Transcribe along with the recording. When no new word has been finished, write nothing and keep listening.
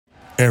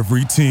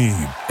Every team,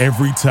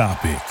 every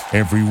topic,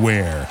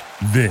 everywhere.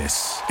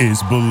 This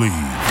is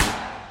Believe.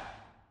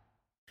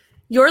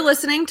 You're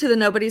listening to the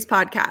Nobodies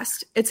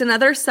Podcast. It's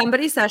another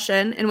somebody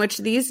session in which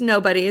these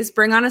nobodies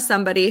bring on a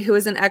somebody who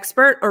is an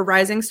expert or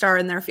rising star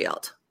in their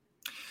field.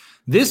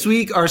 This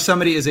week, our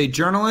somebody is a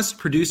journalist,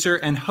 producer,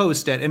 and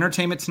host at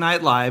Entertainment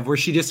Tonight Live, where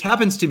she just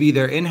happens to be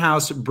their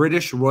in-house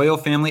British royal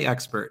family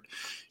expert.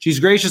 She's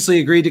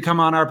graciously agreed to come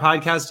on our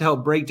podcast to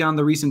help break down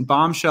the recent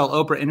bombshell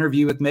Oprah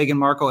interview with Meghan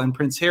Markle and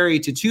Prince Harry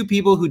to two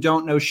people who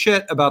don't know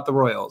shit about the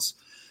royals.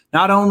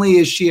 Not only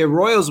is she a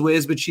royals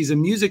whiz, but she's a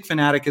music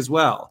fanatic as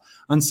well.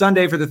 On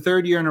Sunday, for the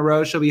third year in a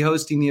row, she'll be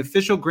hosting the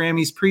official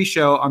Grammys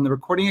pre-show on the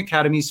Recording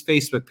Academy's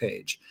Facebook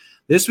page.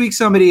 This week's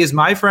somebody is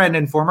my friend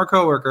and former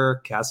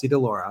coworker, Cassie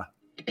DiLaura.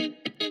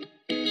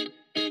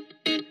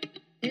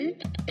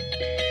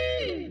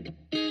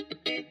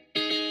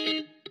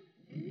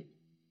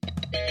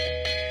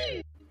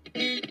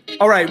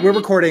 All right, we're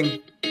recording.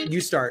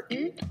 You start.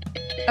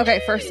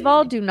 Okay, first of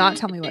all, do not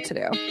tell me what to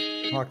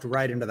do. Walked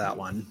right into that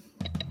one.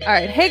 All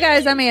right. Hey,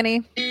 guys, I'm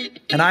Annie.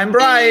 And I'm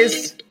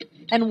Bryce.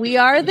 And we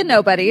are the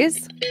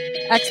Nobodies,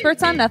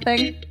 experts on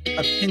nothing.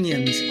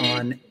 Opinions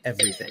on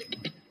everything.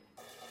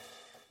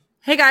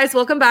 Hey, guys,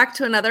 welcome back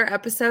to another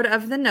episode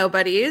of the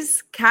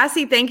Nobodies.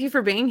 Cassie, thank you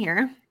for being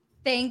here.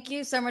 Thank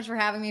you so much for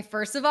having me.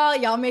 First of all,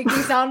 y'all make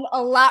me sound a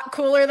lot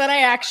cooler than I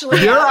actually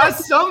am. You're a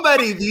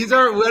somebody. These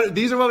are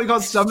what we call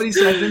somebody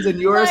sessions, and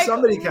you're like a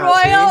somebody, Cassie.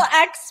 Royal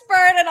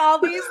expert and all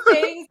these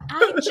things. I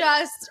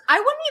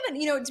wouldn't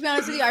even, to be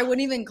honest with you, I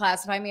wouldn't even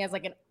classify me as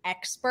like an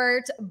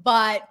expert,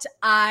 but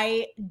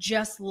I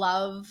just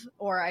love,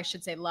 or I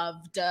should say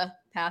loved,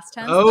 past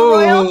tense, the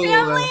royal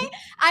family.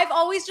 I've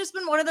always just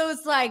been one of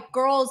those like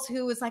girls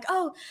who was like,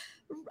 oh,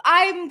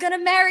 I'm going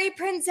to marry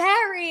Prince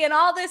Harry and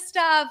all this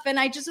stuff. And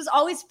I just was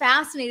always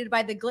fascinated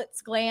by the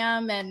glitz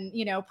glam and,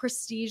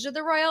 prestige of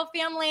the royal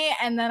family.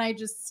 And then I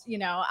just,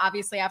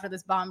 obviously after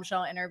this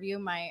bombshell interview,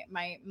 my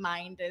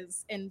mind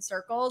is in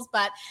circles.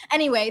 But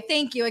anyway,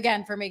 thank you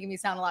again for making me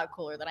sound a lot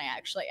cooler than I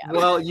actually am.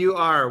 Well, you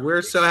are.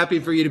 We're so happy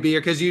for you to be here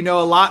because you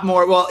know a lot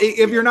more. Well, even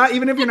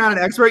if you're not an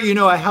expert, you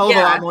know a hell of a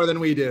lot more than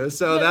we do.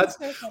 So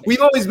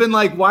we've always been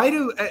like, why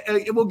do,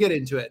 we'll get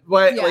into it.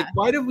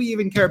 Why do we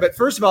even care? But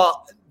first of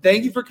all,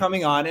 thank you for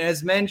coming on. And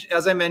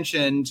as I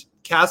mentioned,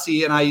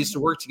 Cassie and I used to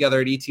work together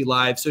at ET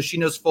Live, so she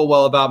knows full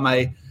well about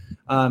my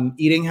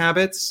eating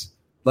habits.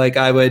 Like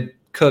I would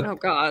cook. Oh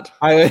God!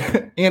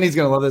 Annie's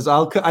gonna love this.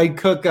 I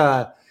cook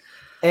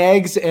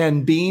eggs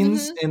and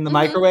beans in the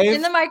microwave.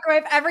 In the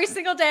microwave every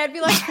single day. I'd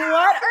be like,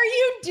 "What are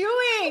you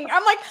doing?"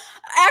 I'm like,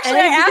 actually,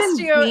 I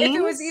asked you if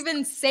it was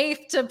even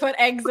safe to put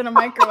eggs in a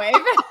microwave.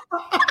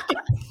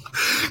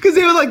 Because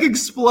they would like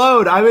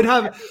explode. I would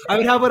have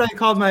what I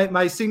called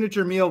my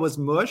signature meal was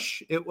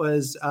mush. It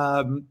was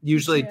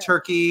usually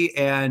turkey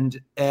and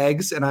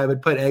eggs, and I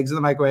would put eggs in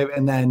the microwave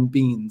and then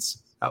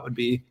beans.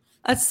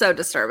 That's so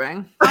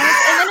disturbing.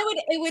 And then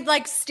it would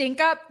like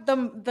stink up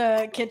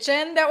the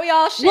kitchen that we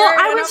all share. Well,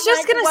 I was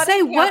just gonna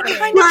say, what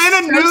kind of we're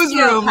in a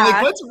newsroom?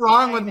 Like, what's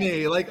wrong with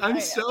me? Like, I'm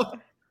so.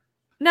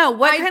 No,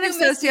 what kind of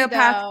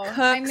sociopath cooks?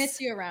 I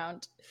miss you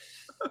around.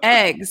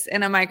 Eggs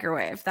in a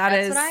microwave.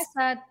 That's what I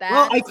said.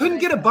 I couldn't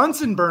get a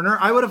Bunsen burner.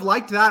 I would have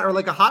liked that, or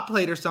like a hot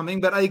plate or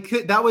something, but I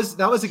could. That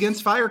was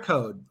against fire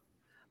code.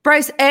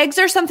 Bryce, eggs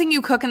are something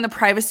you cook in the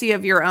privacy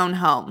of your own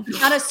home.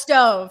 On a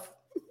stove.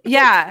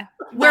 Yeah,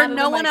 where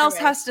no one else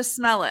has to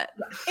smell it.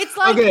 It's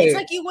like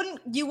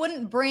you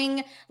wouldn't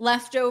bring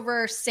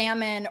leftover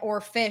salmon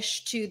or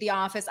fish to the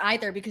office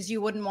either because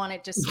you wouldn't want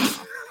it to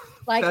smell.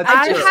 Like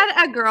I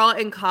had a girl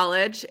in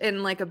college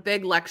in like a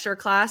big lecture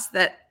class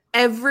that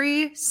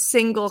every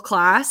single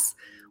class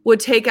would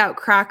take out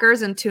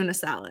crackers and tuna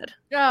salad.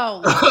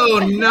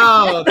 Oh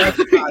no.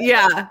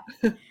 Yeah.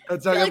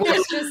 That's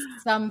there's just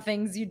some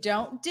things you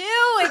don't do.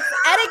 It's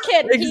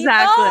etiquette,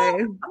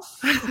 exactly.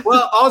 People.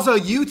 Well, also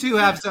you two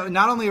have some,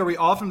 not only are we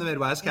all from the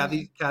Midwest,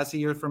 Cassie,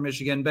 you're from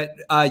Michigan, but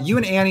you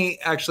and Annie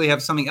actually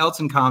have something else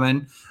in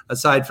common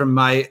aside from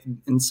my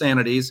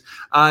insanities.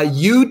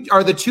 You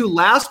are the two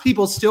last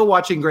people still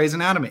watching Grey's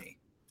Anatomy.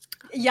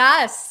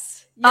 Yes.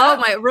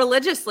 Yep. Oh,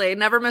 religiously,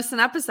 never miss an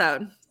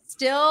episode.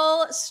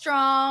 Still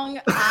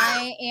strong.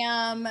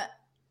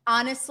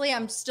 Honestly,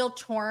 I'm still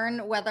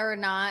torn whether or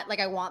not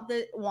I want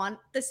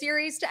the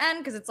series to end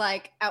because it's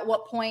like at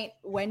what point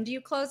when do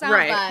you close out?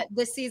 Right. But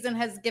this season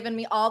has given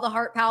me all the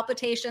heart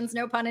palpitations,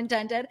 no pun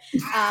intended.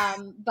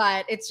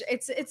 But it's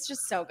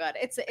just so good.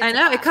 It's I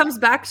know it comes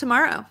back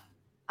tomorrow.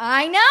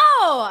 I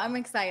know. I'm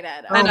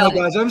excited. Oh my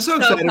gosh, I'm so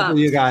excited for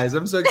you guys.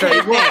 I'm so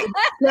excited. Well,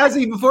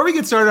 Cassie, before we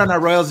get started on our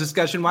Royals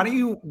discussion, why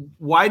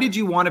did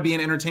you want to be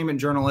an entertainment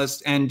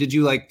journalist? And did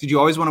you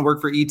always want to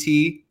work for ET?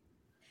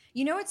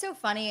 You know what's so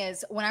funny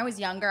is when I was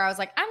younger, I was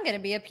like, I'm going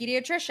to be a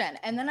pediatrician.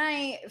 And then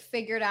I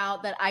figured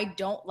out that I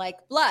don't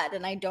like blood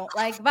and I don't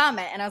like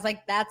vomit. And I was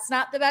like, that's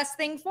not the best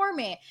thing for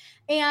me.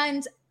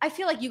 And I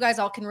feel like you guys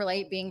all can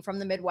relate being from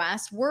the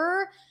Midwest.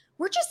 We're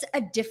we're just a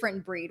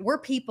different breed. We're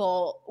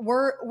people.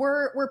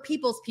 We're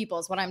people's people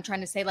is what I'm trying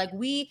to say. Like,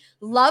 we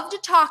love to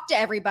talk to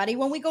everybody.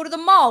 When we go to the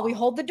mall, we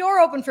hold the door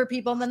open for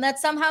people, and then that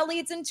somehow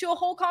leads into a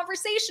whole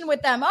conversation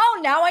with them. Oh,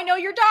 now I know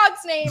your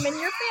dog's name and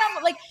your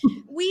family. Like,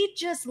 we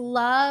just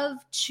love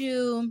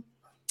to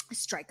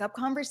strike up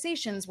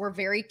conversations. We're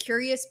very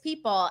curious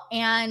people.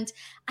 And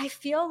I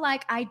feel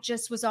like I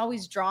just was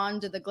always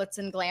drawn to the glitz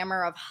and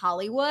glamour of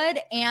Hollywood.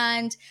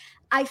 And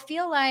I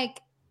feel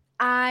like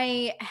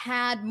I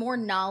had more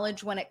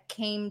knowledge when it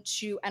came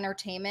to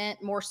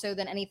entertainment, more so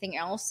than anything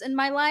else in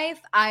my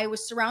life. I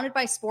was surrounded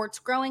by sports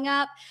growing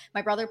up.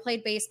 My brother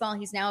played baseball.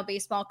 He's now a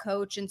baseball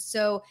coach. And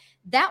so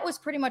that was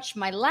pretty much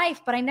my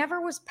life, but I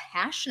never was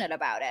passionate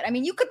about it. I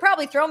mean, you could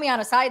probably throw me on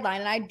a sideline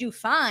and I'd do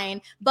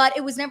fine, but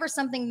it was never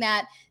something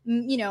that,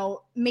 you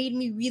know, made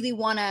me really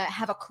want to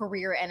have a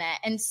career in it.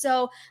 And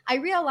so I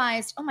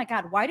realized, oh my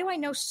God, why do I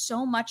know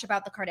so much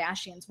about the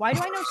Kardashians? Why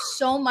do I know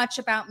so much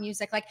about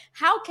music? Like,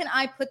 how can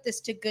I put this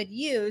to good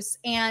use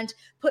and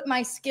put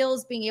my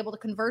skills being able to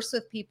converse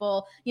with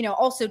people, you know,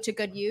 also to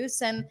good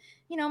use? And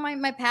you know,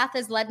 my path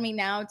has led me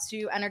now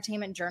to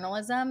entertainment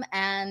journalism,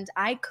 and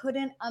I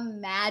couldn't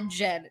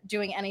imagine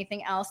doing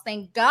anything else.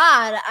 Thank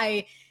God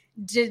I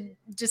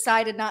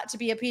decided not to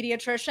be a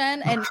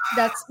pediatrician, and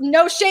that's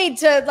no shade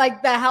to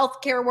like the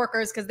healthcare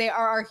workers because they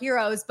are our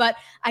heroes. But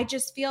I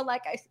just feel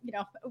like you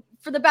know,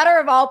 for the better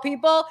of all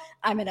people,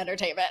 I'm in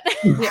entertainment.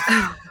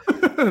 Yeah.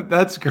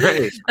 That's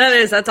great.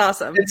 That's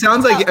awesome. It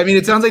sounds like, I mean,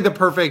 it sounds like the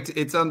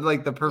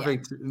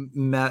perfect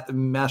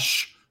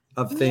mesh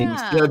of things.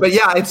 Yeah. But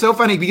yeah, it's so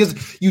funny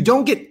because you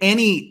don't get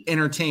any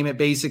entertainment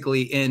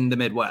basically in the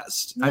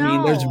Midwest. No. I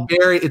mean,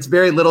 it's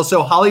very little.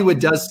 So Hollywood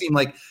does seem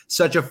like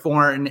such a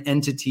foreign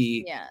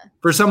entity. Yeah.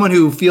 For someone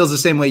who feels the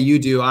same way you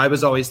do, I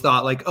was always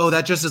thought like, oh,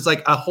 that just is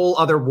like a whole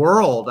other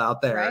world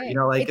out there. Right. You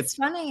know, like it's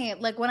funny.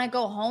 Like when I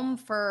go home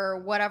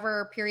for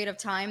whatever period of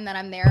time that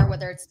I'm there,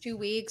 whether it's 2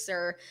 weeks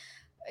or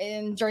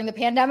during the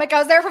pandemic, I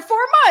was there for 4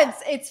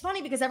 months. It's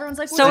funny because everyone's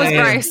like, so is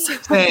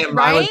Bryce. Same.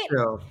 Right?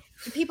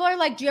 People are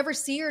like, do you ever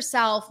see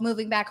yourself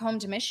moving back home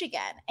to Michigan?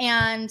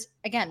 And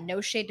again, no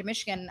shade to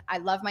Michigan. I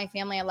love my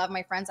family. I love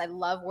my friends. I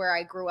love where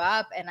I grew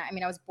up. And I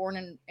mean, I was born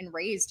and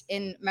raised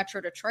in Metro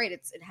Detroit.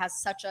 It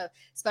has such a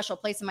special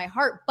place in my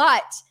heart.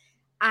 But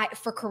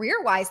for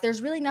career-wise,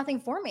 there's really nothing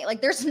for me.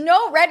 Like, there's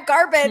no red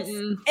carpets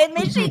in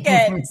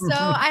Michigan. So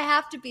I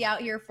have to be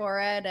out here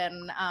for it.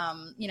 And,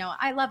 you know,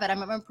 I love it.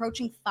 I'm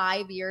approaching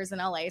 5 years in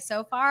LA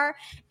so far.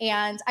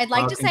 And I'd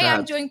like to say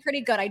I'm doing pretty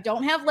good. I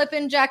don't have lip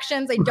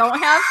injections. I don't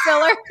have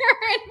filler in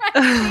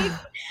my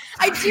teeth.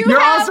 I do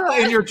You're also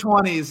in your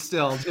 20s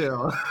still,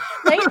 too.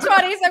 Late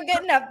 20s, I'm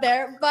getting up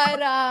there. But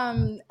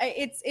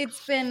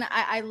it's been,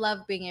 I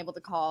love being able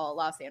to call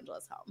Los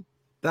Angeles home.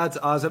 That's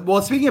awesome.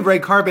 Well, speaking of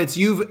red carpets,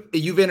 you've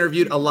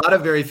interviewed a lot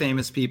of very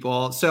famous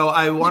people. So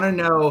we want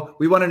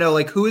to know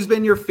like who has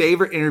been your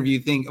favorite interview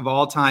thing of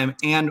all time,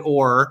 and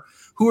or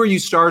who are you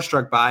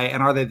starstruck by,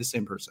 and are they the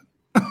same person?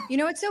 You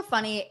know, what's so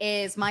funny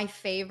is my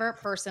favorite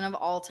person of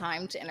all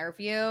time to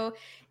interview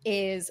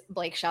is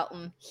Blake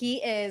Shelton. He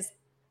is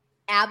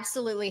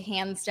absolutely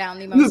hands down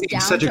the most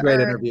down such a great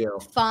interview,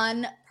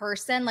 fun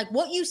person. Like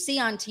what you see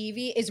on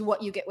TV is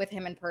what you get with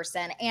him in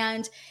person.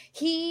 And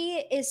he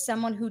is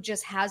someone who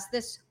just has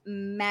this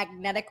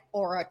magnetic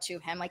aura to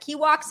him. Like he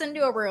walks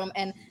into a room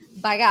and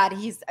by God,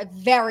 he's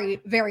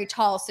very, very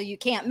tall, so you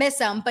can't miss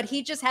him, but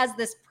he just has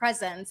this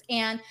presence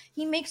and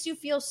he makes you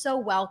feel so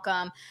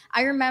welcome.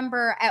 I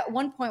remember at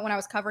one point when I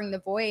was covering The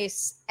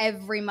Voice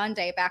every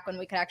Monday back when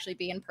we could actually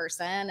be in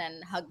person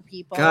and hug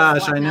people.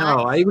 Gosh, I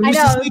know. We used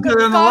to speak to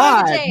them a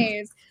lot.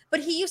 But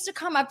he used to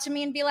come up to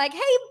me and be like, hey,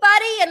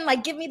 buddy, and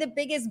like give me the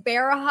biggest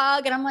bear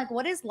hug. And I'm like,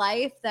 what is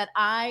life that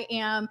I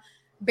am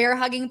bear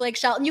hugging Blake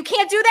Shelton? You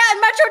can't do that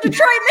in Metro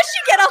Detroit,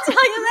 Michigan, I'll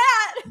tell you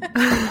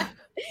that.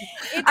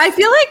 I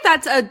feel like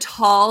that's a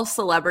tall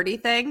celebrity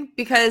thing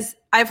because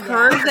I've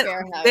heard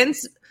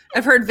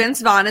that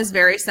Vince Vaughn is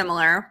very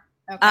similar.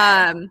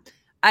 Okay.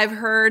 I've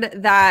heard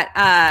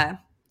that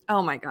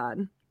oh my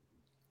God.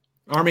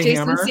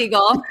 Jason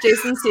Segel.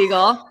 Jason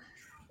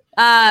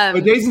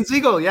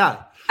Segel,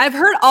 yeah. I've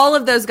heard all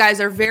of those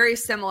guys are very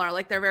similar.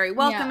 Like they're very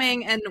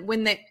welcoming. Yeah.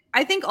 And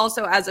I think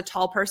also as a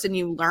tall person,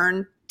 you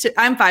learn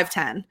I'm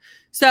 5'10".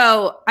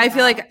 So I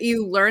feel like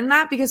you learn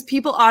that because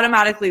people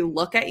automatically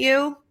look at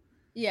you.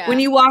 Yeah. When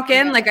you walk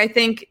in, like I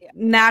think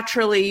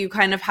naturally you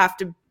kind of have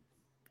to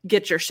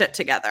get your shit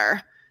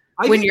together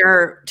when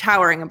you're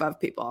towering above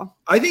people.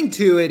 I think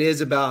too,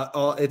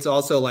 it's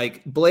also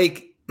like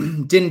Blake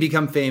didn't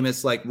become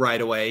famous like right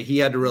away. He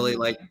had to really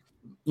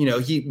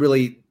he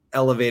really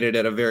elevated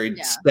at a very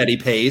steady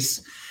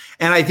pace.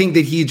 And I think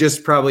that he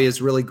just probably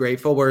is really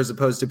grateful, whereas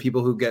opposed to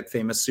people who get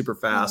famous super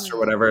fast or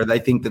whatever, I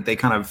think that they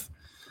kind of,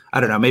 I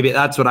don't know, maybe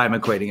that's what I'm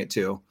equating it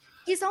to.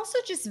 He's also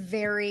just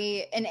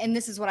very, and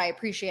this is what I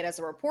appreciate as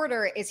a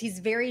reporter, is he's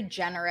very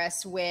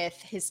generous with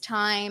his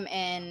time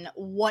and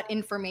what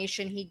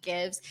information he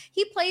gives.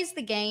 He plays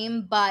the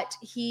game, but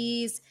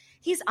he's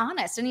he's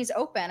honest and he's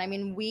open. I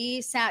mean,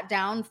 we sat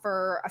down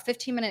for a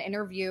 15-minute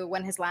interview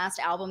when his last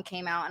album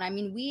came out. And I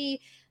mean,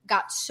 we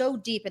got so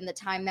deep in the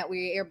time that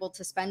we were able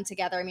to spend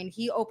together. I mean,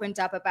 he opened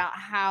up about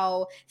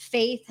how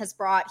faith has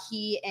brought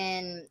he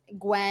and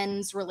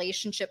Gwen's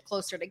relationship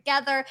closer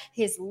together,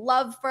 his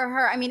love for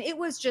her. I mean, it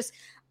was just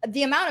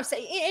the amount of,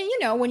 and you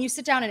know, when you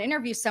sit down and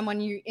interview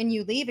someone you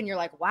leave and you're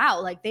like, wow,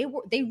 like they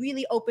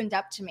really opened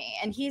up to me.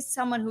 And he's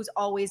someone who's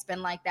always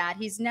been like that.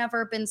 He's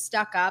never been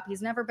stuck up.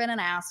 He's never been an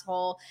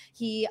asshole.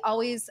 He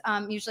always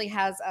usually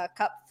has a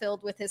cup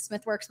filled with his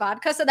Smithworks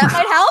vodka. So that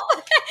might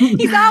help.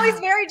 He's always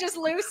very just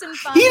loose and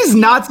fun. He does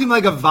not seem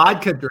like a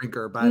vodka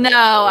drinker, by the way.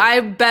 No,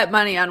 I bet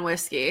money on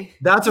whiskey.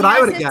 That's what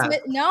I would have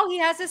guessed. No, he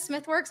has his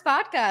Smithworks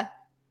vodka.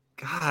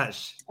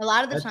 Gosh. A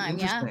lot of the time,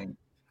 yeah.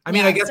 I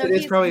mean, I guess it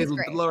is probably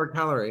lower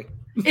calorie.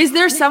 Is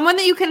there someone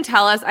that you can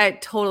tell us? I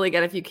totally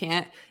get if you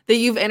can't, that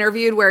you've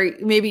interviewed where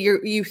maybe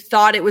you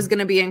thought it was going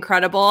to be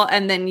incredible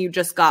and then you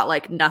just got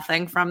like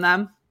nothing from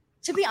them?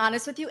 To be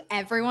honest with you,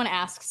 everyone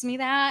asks me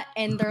that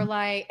and they're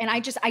like, and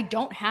I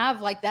don't have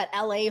like that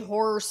LA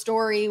horror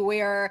story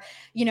where,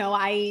 you know,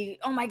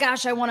 oh my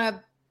gosh, I want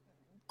to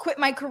quit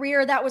my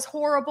career. That was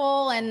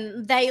horrible.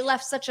 And they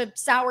left such a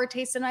sour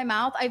taste in my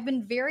mouth. I've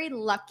been very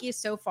lucky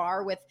so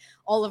far with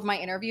all of my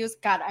interviews.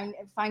 God, I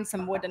find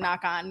some wood to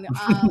knock on.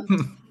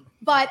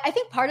 But I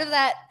think part of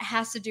that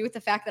has to do with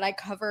the fact that I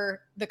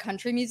cover the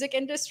country music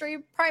industry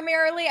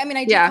primarily. I mean,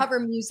 I do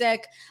cover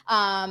music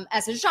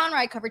as a genre.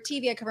 I cover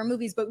TV, I cover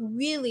movies, but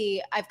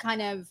really I've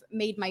kind of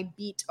made my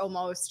beat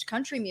almost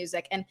country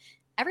music. And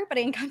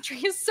everybody in country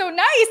is so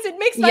nice. It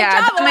makes my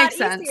job a lot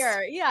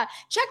easier. Yeah.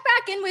 Check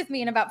back in with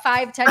me in about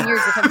 5-10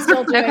 years if I'm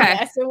still doing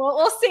this. And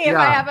we'll see if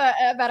I have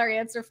a better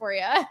answer for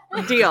you.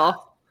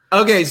 Deal.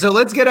 Okay, so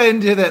let's get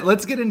into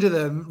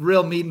the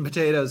real meat and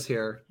potatoes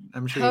here.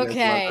 I'm sure you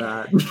guys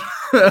love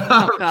that.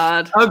 Oh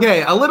God.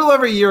 Okay, a little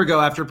over a year ago,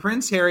 after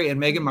Prince Harry and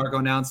Meghan Markle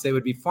announced they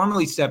would be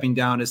formally stepping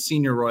down as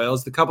senior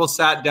royals, the couple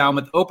sat down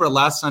with Oprah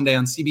last Sunday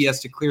on CBS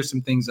to clear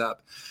some things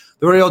up.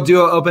 The royal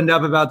duo opened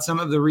up about some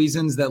of the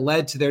reasons that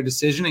led to their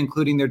decision,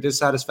 including their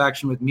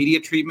dissatisfaction with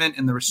media treatment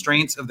and the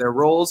restraints of their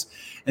roles,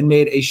 and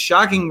made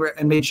shocking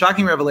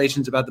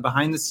revelations about the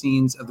behind the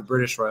scenes of the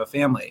British royal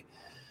family.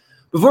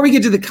 Before we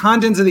get to the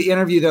contents of the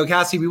interview, though,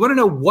 Cassie, we want to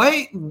know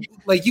what,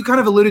 like you kind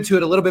of alluded to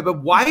it a little bit,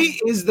 but why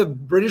is the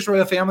British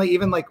royal family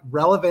even like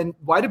relevant?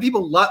 Why do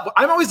people love?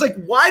 I'm always like,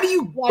 why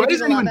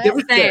does anyone give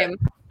a shit?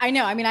 I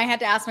know. I mean, I had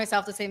to ask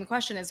myself the same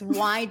question: is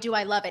why do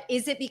I love it?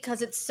 Is it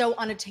because it's so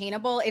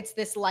unattainable? It's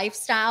this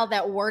lifestyle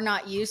that we're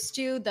not used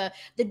to, the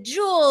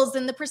jewels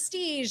and the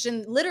prestige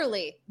and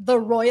literally the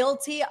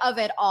royalty of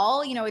it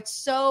all. You know, it's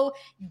so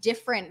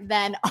different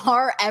than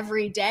our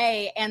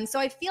everyday. And so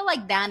I feel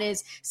like that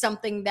is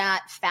something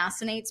that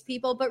fascinates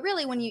people. But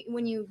really, when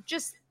you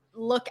just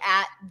look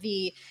at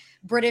the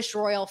British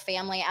royal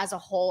family as a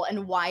whole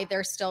and why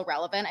they're still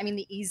relevant, I mean,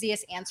 the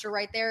easiest answer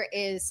right there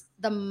is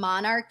the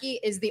monarchy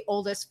is the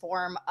oldest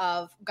form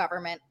of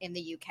government in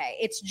the UK.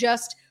 It's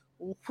just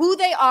who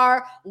they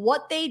are,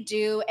 what they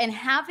do, and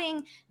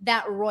having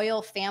that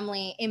royal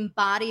family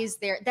embodies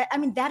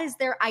that is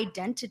their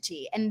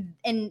identity.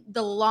 And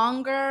the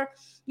longer,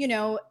 you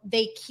know,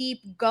 they keep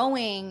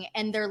going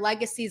and their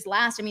legacies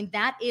last, I mean,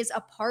 that is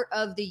a part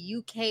of the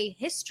UK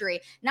history,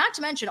 not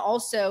to mention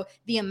also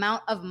the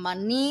amount of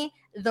money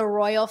the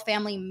royal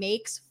family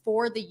makes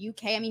for the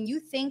UK. I mean, you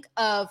think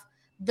of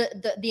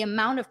the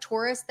amount of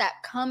tourists that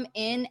come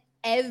in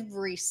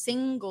every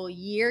single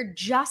year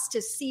just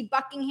to see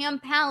Buckingham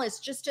Palace,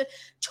 just to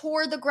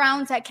tour the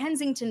grounds at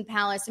Kensington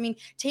Palace. I mean,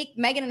 take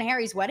Meghan and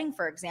Harry's wedding,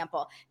 for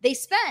example. They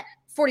spent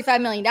 $45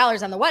 million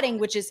on the wedding,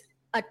 which is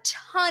a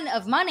ton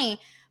of money.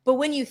 But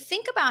when you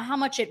think about how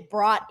much it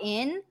brought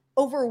in,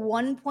 over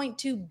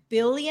 1.2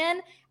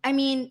 billion, I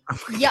mean,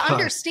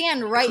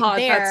 understand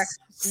there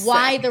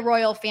why the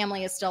royal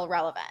family is still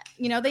relevant.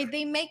 You know, they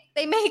make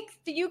the UK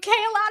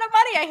a lot of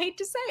money. I hate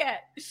to say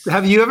it.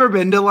 Have you ever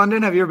been to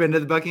London? Have you ever been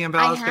to the Buckingham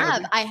Palace?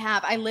 I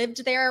have. I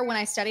lived there when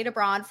I studied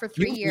abroad for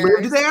 3 years.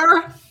 Lived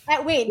there?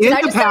 Wait, did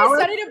I just say I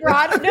studied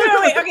abroad? No,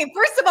 wait. Okay,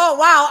 first of all,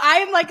 wow,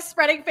 I'm like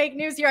spreading fake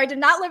news here. I did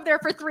not live there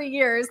for 3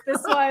 years. This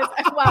was,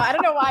 wow, I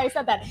don't know why I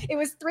said that. It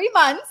was 3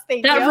 months.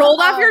 That rolled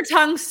off your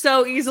tongue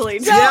so easily.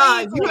 You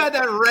had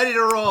that ready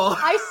to roll.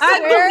 I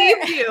swear.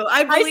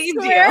 I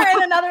believed you.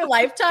 In another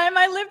lifetime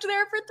I lived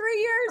there for 3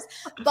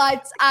 years.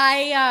 But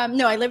I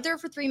lived there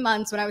for 3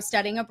 months when I was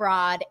studying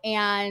abroad.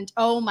 And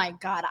oh my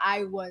God,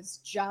 I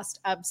was just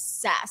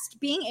obsessed.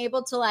 Being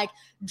able to like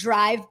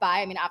drive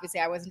by. I mean,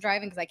 obviously I wasn't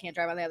driving because I can't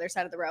drive on the other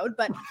side of the road,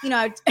 but you know,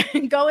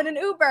 I'd go in an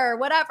Uber or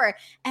whatever.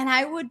 And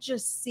I would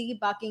just see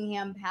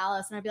Buckingham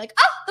Palace and I'd be like,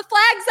 oh, the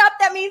flag's up.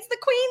 That means the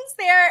Queen's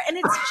there. And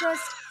it's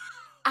just,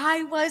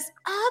 I was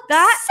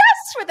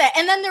obsessed with it.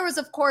 And then there was,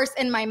 of course,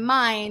 in my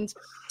mind,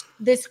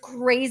 this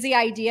crazy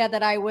idea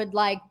that I would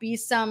like be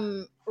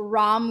some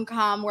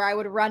rom-com where I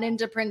would run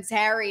into Prince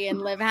Harry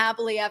and live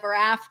happily ever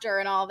after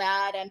and all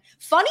that. And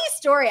funny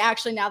story,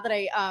 actually, now that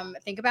I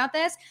think about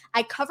this,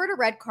 I covered a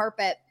red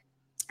carpet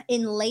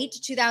in late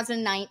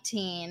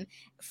 2019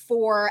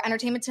 for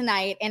Entertainment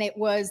Tonight, and it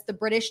was the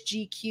British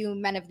GQ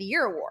Men of the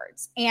Year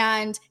Awards.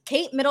 And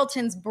Kate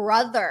Middleton's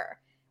brother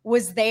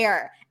was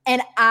there.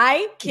 And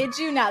I kid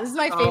you not, this is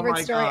my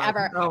favorite story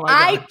ever.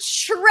 I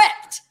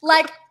tripped.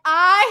 Like,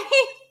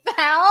 I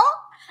fell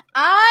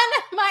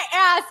on my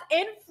ass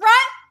in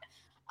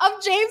front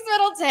of James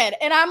Middleton.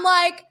 And I'm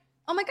like,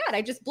 oh my God,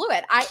 I just blew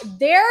it.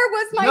 There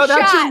was my shot.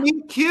 That's your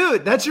meet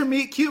cute. That's your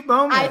meet cute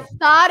moment. I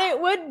thought it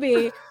would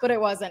be, but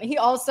it wasn't. He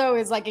also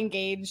is like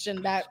engaged,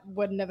 and that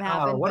wouldn't have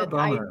happened. What a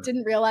bummer. I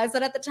didn't realize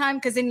that at the time,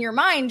 because in your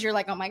mind, you're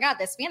like, oh my God,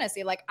 this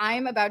fantasy. Like,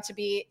 I'm about to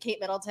be Kate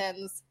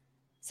Middleton's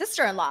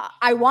sister-in-law.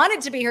 I wanted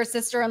to be her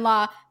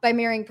sister-in-law by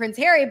marrying Prince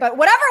Harry, but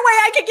whatever way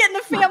I could get in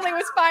the family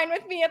was fine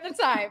with me at the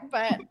time.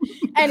 But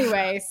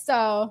anyway,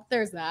 so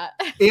there's that.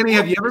 Annie,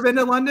 have you ever been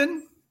to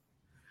London?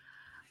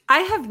 I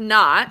have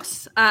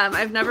not.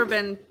 I've never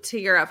been to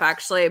Europe,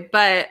 actually,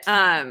 but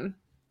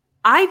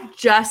I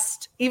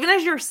just, even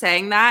as you're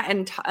saying that,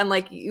 and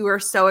like you were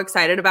so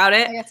excited about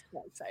it,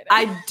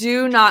 I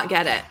do not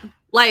get it.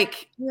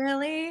 Like,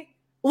 really?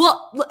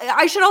 Well,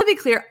 I should also be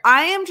clear.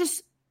 I am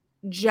just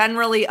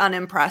generally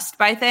unimpressed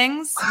by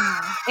things,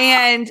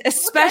 and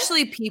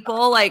especially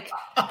people. Like,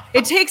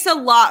 it takes a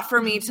lot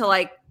for me to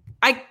like.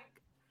 I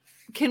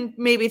can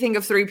maybe think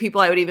of 3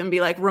 people I would even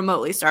be like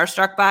remotely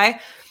starstruck by.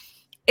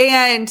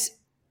 And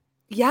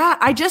yeah,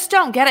 I just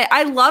don't get it.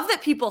 I love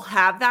that people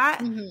have that.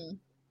 Mm-hmm.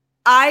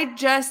 I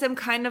just am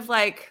kind of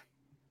like,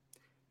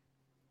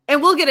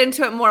 and we'll get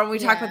into it more when we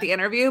talk about the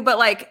interview, but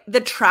like the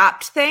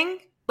trapped thing,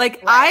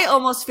 like I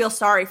almost feel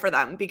sorry for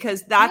them,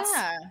 because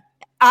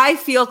I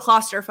feel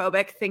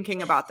claustrophobic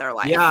thinking about their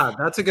life. Yeah,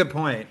 that's a good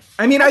point.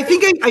 I mean, I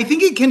think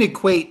it can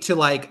equate to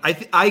like,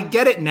 I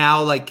get it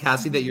now, like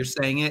Cassie, that you're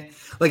saying it.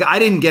 Like, I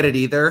didn't get it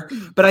either,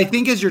 but I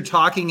think as you're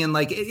talking, and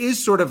like, it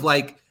is sort of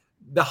like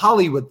the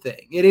Hollywood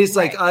thing. It is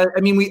like, I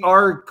mean, we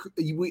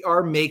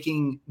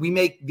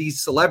make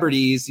these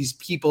celebrities, these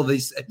people,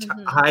 these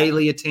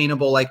highly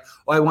attainable, like,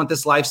 oh, I want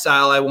this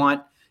lifestyle. I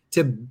want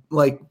to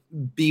like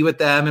be with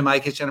them. In my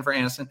case, Jennifer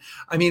Aniston.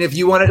 I mean, if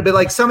you wanted to be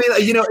like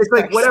somebody, you know, it's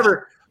like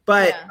whatever.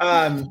 But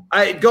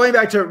going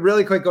back to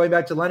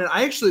London,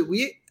 I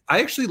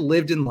actually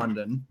lived in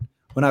London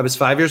when I was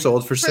 5 years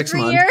old for 6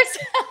 months.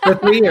 For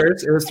 3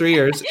 years. It was 3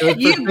 years. You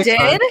did?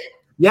 Months.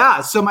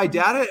 Yeah. So my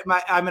dad,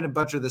 I'm going to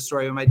butcher this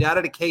story, but my dad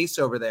had a case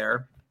over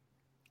there,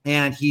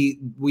 and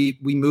we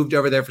moved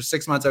over there for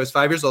 6 months. I was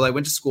 5 years old. I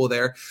went to school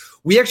there.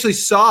 We actually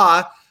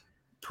saw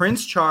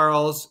Prince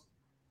Charles,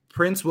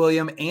 Prince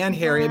William, and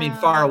Harry. I mean,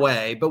 far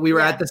away, but we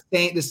were at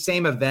the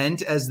same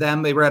event as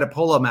them. They were at a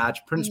polo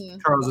match. Prince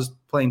Charles was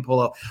playing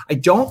polo. I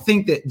don't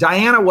think that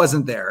Diana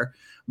wasn't there,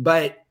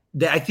 but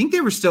I think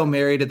they were still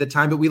married at the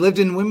time. But we lived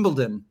in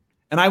Wimbledon,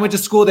 and I went to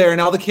school there,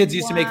 and all the kids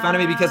used to make fun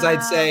of me because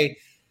I'd say,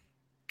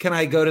 "Can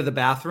I go to the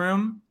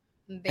bathroom?"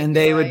 And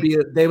they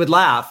would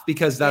laugh,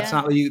 because that's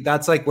not what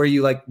that's like where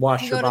you like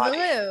wash your body.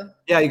 To the loo.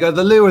 Yeah, you go to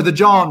the loo or the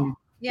John.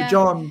 Yeah. The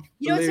John.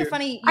 You know, it's so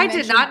funny. I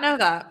did not know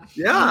that.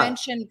 Yeah. You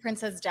mentioned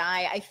Princess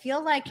Di. I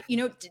feel like, you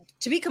know,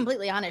 to be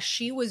completely honest,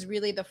 she was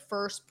really the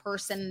first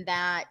person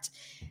that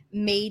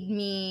made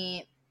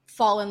me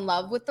fall in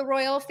love with the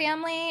royal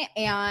family.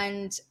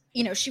 And,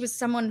 you know, she was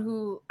someone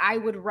who I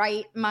would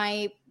write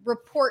my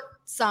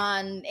reports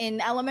on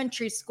in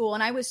elementary school.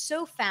 And I was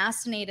so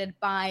fascinated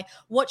by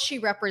what she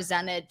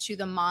represented to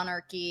the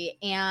monarchy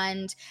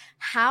and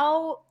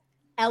how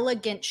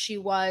elegant she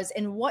was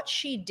and what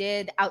she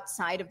did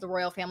outside of the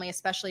royal family,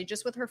 especially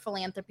just with her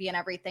philanthropy and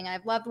everything.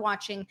 I've loved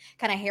watching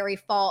kind of Harry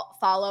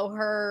follow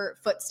her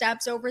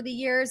footsteps over the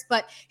years,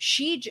 but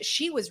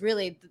she was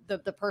really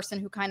the person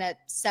who kind of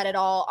set it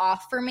all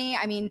off for me.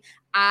 I mean,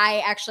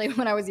 I actually,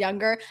 when I was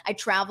younger, I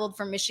traveled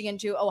from Michigan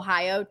to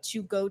Ohio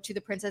to go to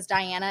the Princess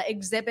Diana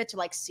exhibit to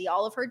like see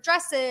all of her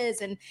dresses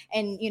and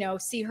you know,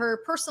 see her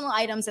personal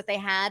items that they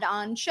had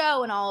on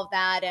show and all of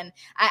that. And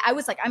I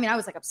was like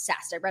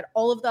obsessed. I read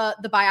all of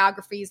the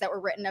biographies that were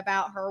written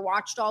about her,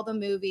 watched all the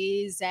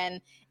movies,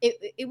 and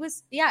it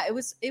was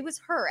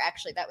her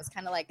actually. That was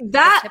kind of like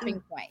that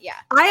tipping point. Yeah.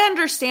 I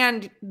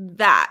understand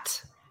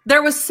that.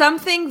 There was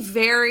something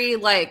very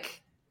like,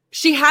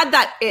 she had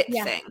that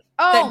thing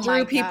that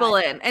drew people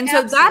in. And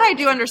so that I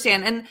do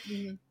understand.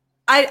 And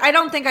I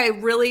don't think I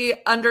really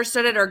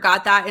understood it or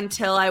got that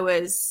until I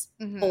was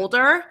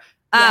older.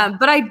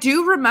 But I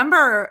do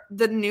remember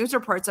the news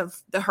reports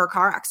of her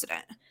car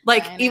accident.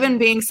 Like, even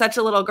being such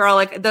a little girl,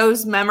 like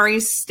those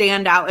memories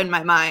stand out in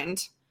my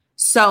mind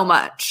so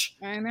much.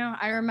 I know.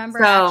 I remember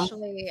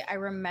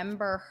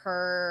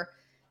her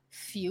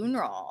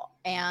funeral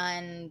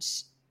and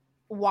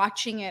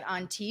watching it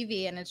on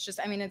TV, and it's just,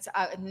 I mean, it's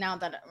now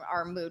that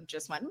our mood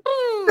just went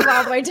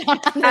all the way down.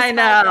 I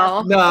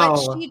know.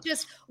 No.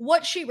 But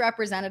what she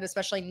represented,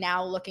 especially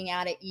now looking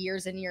at it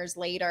years and years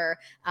later,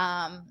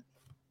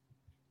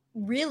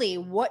 really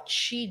what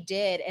she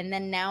did, and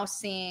then now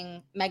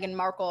seeing Meghan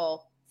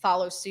Markle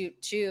follow suit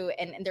too.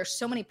 And there's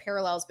so many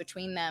parallels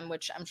between them,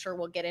 which I'm sure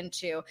we'll get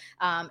into.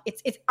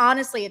 It's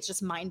honestly, it's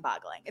just mind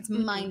boggling. It's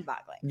mind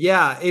boggling.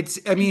 Yeah.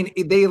 I mean,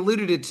 they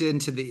alluded it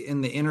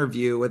in the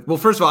interview with, well,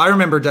 first of all, I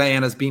remember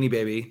Diana's Beanie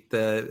Baby. I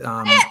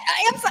had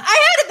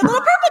it, the little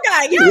purple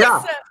guy.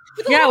 Yes.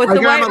 Yeah. With my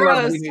the white grandma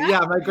loved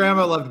rose. my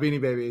grandma loved Beanie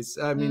Babies.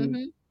 I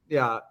mean,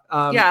 yeah.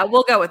 Yeah.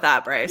 We'll go with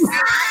that, Bryce.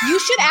 You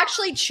should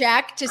actually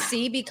check to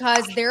see,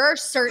 because there are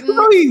certain,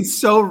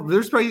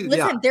 there's probably,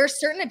 there's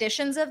certain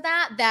editions of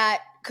that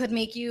could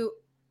make you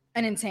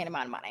an insane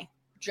amount of money.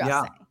 Just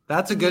saying.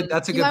 That's a good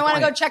You might want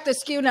to go check the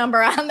SKU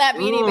number on that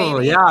Beanie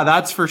Baby. Yeah,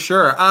 that's for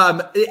sure.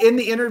 In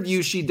the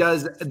interview she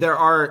does, there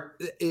are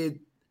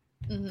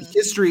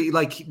history,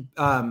 like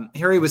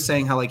Harry was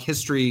saying how like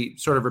history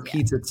sort of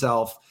repeats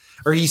itself,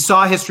 or he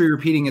saw history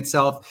repeating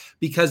itself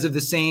because of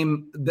the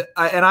same.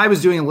 And I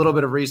was doing a little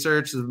bit of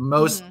research, the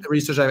most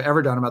research I've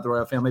ever done about the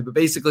royal family, but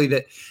basically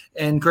that,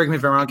 and correct me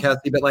if I'm wrong,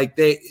 Cassie, but like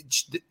the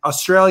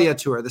Australia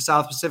tour, the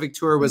South Pacific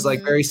tour was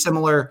like very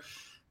similar.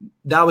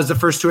 That was the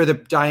first tour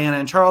that Diana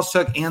and Charles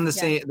took, and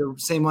the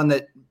same one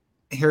that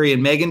Harry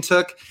and Meghan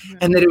took,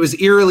 and that it was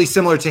eerily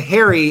similar to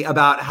Harry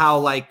about how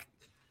like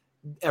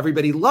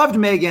everybody loved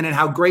Meghan and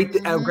how great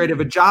of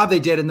a job they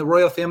did, and the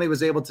royal family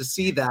was able to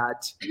see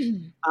that.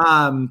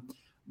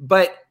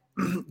 But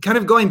kind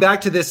of going back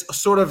to this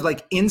sort of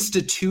like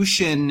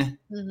institution,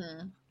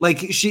 like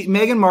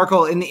Meghan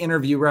Markle in the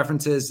interview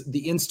references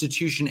the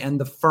institution and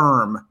the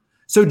firm.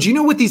 So do you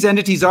know what these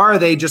entities are? Are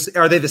they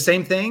the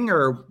same thing,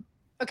 or?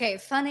 Okay,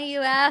 funny you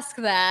ask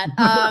that.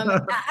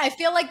 I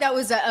feel like that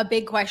was a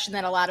big question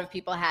that a lot of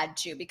people had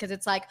too, because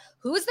it's like,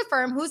 who's the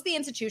firm? Who's the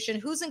institution?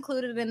 Who's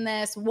included in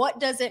this? What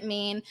does it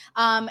mean?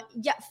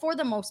 Yeah, for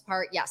the most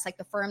part, yes, like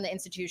the firm, the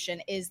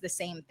institution is the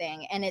same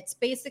thing. And it's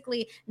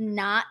basically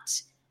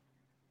not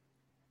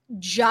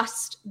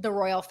just the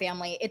royal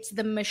family. It's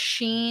the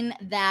machine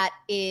that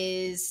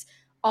is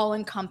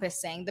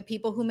all-encompassing, the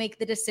people who make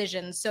the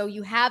decisions. So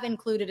you have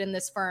included in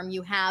this firm,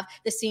 you have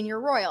the senior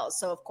royals.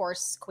 So of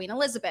course, Queen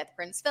Elizabeth,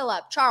 Prince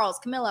Philip, Charles,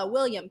 Camilla,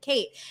 William,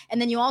 Kate. And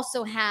then you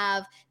also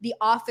have the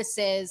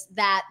offices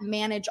that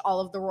manage all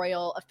of the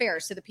royal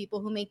affairs. So the people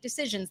who make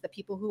decisions, the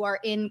people who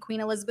are in Queen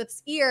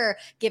Elizabeth's ear,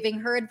 giving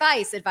her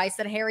advice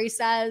that Harry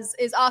says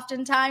is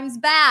oftentimes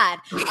bad.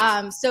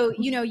 So,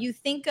 you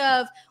think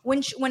of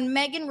when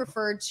Meghan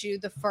referred to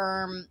the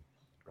firm,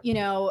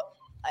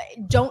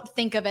 don't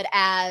think of it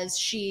as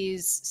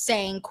she's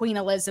saying Queen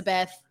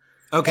Elizabeth.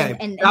 Okay.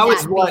 That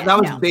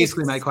was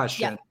basically my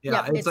question.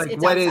 It's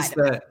what is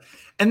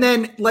and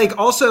then like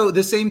also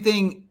the same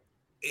thing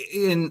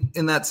in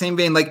that same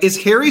vein, like,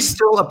 is Harry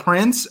still a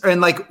prince?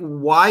 And like,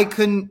 why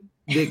couldn't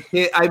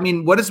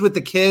what is with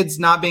the kids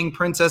not being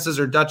princesses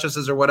or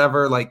duchesses or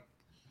whatever? Like,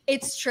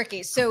 it's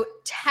tricky. So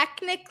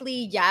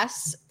technically,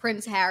 yes,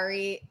 Prince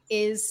Harry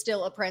is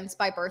still a prince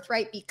by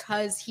birthright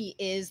because he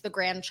is the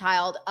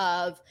grandchild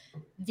of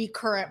the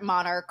current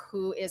monarch,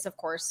 who is, of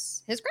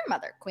course, his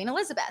grandmother, Queen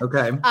Elizabeth.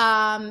 Okay.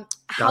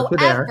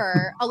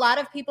 However, a lot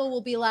of people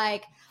will be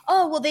like,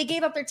 oh, well, they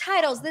gave up their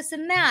titles, this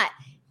and that.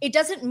 It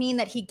doesn't mean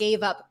that he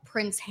gave up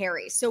Prince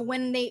Harry. So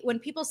when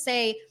people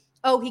say,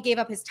 oh, he gave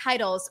up his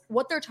titles,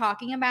 what they're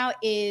talking about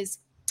is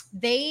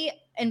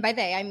and by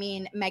they, I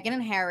mean Meghan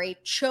and Harry,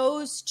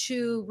 chose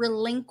to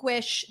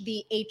relinquish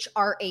the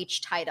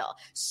HRH title.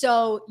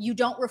 So you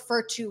don't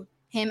refer to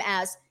him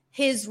as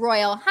His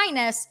Royal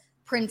Highness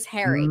Prince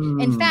Harry.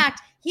 In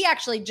fact, he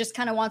actually just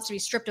kind of wants to be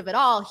stripped of it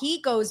all.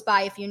 He goes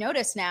by, if you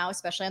notice now,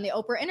 especially on the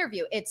Oprah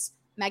interview, it's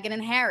Meghan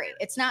and Harry.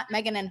 It's not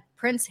Meghan and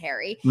Prince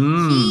Harry.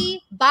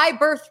 He, by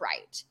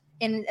birthright,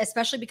 and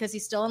especially because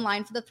he's still in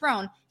line for the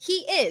throne, he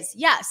is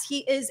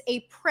a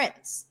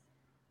prince.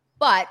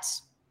 But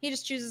he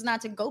just chooses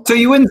not to go back. So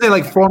you wouldn't say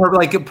like former,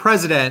 like a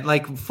president,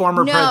 like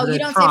former president. No, you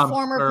don't Trump say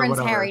former Prince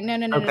whatever. Harry.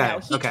 No.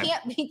 Okay.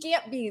 He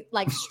can't be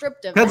like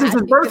stripped of because it's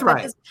his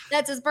birthright.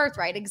 That's his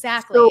birthright,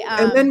 exactly. So,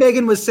 and then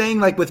Meghan was saying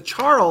like with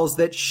Charles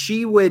that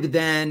she would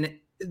then,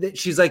 that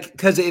she's like,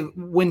 because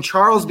when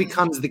Charles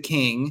becomes the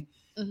king,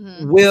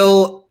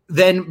 will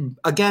then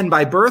again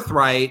by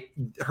birthright,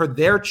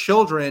 their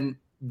children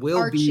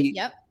will be.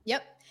 Yep.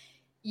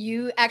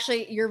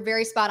 You're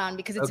very spot on,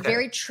 because it's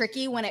very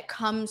tricky when it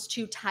comes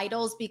to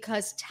titles,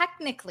 because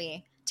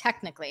technically,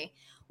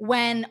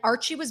 when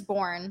Archie was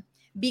born,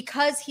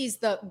 because he's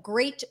the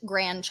great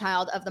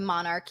grandchild of the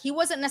monarch, he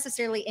wasn't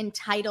necessarily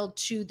entitled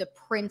to the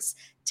prince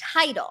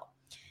title.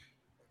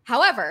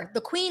 However, the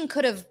queen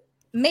could have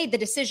made the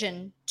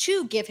decision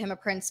to give him a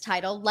prince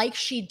title like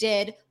she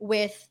did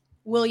with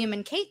William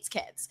and Kate's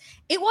kids.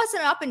 It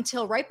wasn't up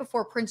until right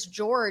before Prince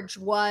George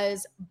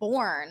was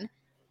born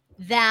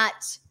that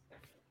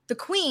the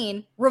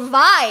queen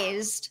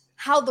revised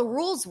how the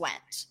rules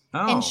went.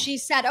 And she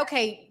said,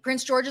 okay,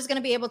 Prince George is going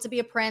to be able to be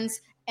a prince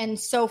and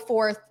so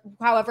forth,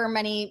 however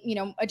many,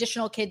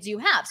 additional kids you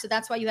have. So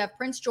that's why you have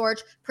Prince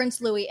George, Prince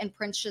Louis, and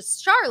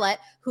Princess Charlotte,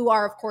 who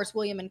are, of course,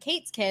 William and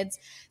Kate's kids.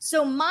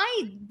 So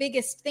my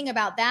biggest thing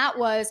about that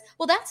was,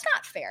 well, that's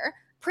not fair.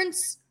 I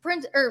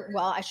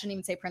shouldn't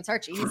even say Prince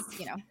Archie,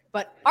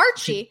 but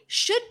Archie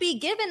should be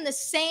given the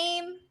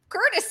same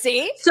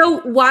courtesy.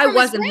 So why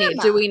wasn't he?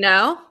 Do we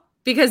know?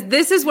 Because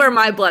this is where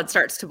my blood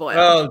starts to boil.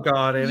 Oh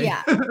God, Amy.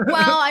 Yeah.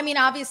 Well, I mean,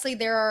 obviously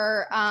there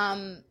are,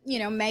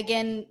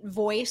 Meghan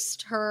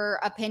voiced her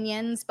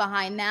opinions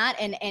behind that,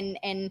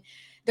 and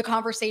the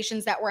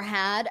conversations that were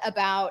had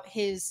about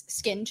his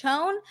skin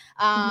tone.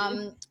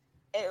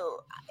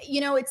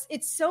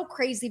 It's so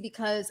crazy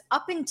because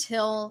up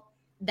until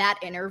that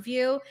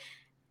interview,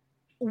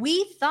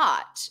 we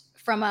thought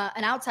from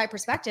an outside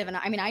perspective, and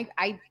I mean,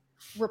 I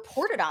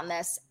reported on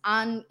this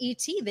on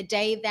ET the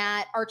day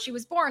that Archie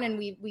was born, and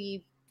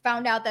we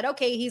found out that,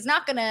 okay, he's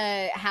not going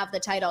to have the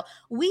title.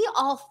 We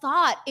all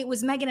thought it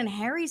was Meghan and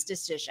Harry's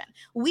decision.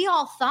 We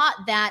all thought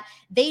that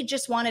they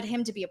just wanted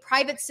him to be a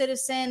private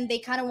citizen. They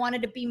kind of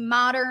wanted to be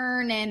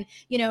modern and,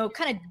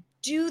 kind of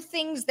do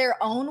things their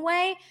own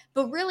way.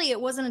 But really,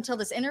 it wasn't until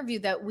this interview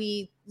that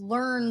we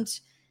learned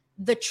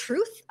the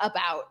truth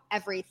about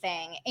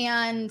everything.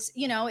 And,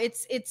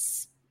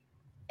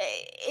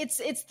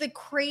 it's the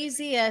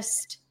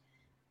craziest,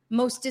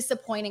 most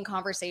disappointing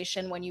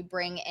conversation when you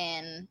bring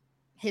in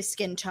his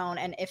skin tone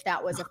and if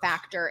that was a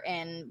factor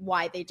in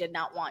why they did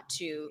not want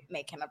to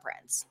make him a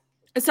prince.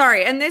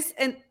 Sorry, and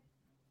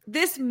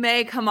this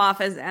may come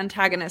off as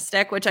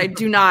antagonistic, which I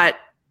do not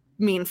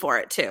mean for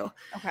it to.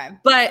 Okay.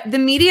 But the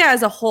media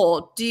as a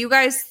whole, do you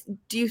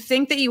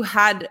think that you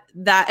had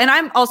that? And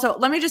I'm also,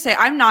 let me just say,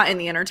 I'm not in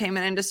the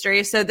entertainment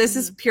industry, so this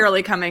is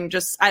purely coming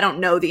I don't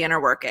know the inner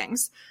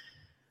workings.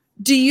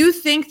 Do you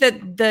think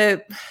that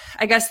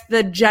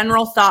the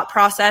general thought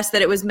process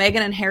that it was Meghan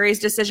and Harry's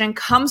decision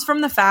comes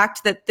from the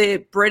fact that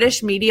the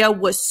British media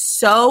was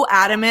so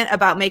adamant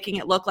about making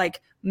it look like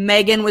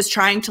Meghan was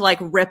trying to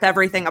rip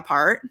everything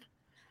apart?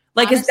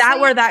 Honestly, is that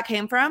where that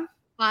came from?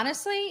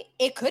 Honestly,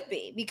 it could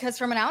be, because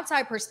from an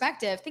outside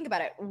perspective, think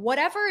about it.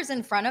 Whatever is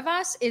in front of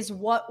us is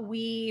what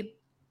we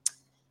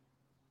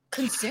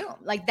consume.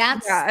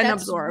 That's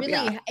absorb.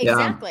 Really,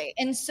 exactly.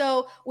 And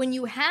so when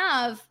you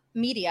have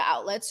media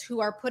outlets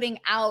who are putting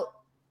out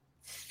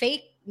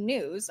fake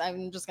news,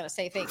 I'm just going to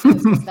say fake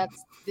news because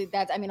that's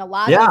I mean, a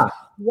lot of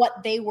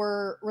what they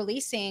were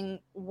releasing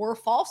were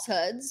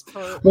falsehoods.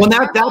 That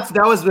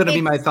was going to be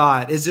my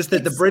thought, is just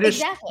that the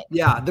British,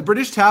 the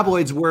British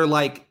tabloids were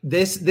like,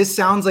 this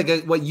sounds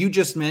like what you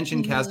just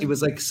mentioned, Cassie,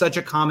 was such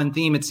a common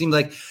theme. It seemed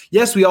like,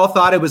 yes, we all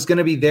thought it was going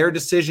to be their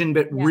decision,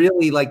 but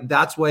really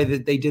that's why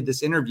that they did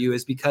this interview,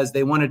 is because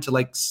they wanted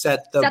to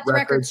set the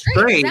record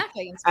straight,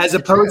 as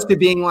opposed to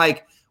being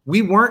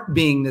we weren't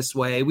being this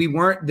way. We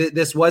weren't,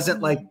 this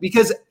wasn't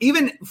because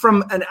even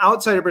from an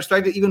outsider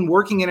perspective, even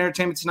working in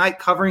Entertainment Tonight,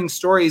 covering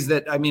stories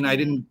that, I mean, I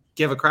didn't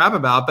give a crap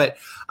about, but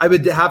I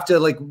would have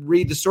to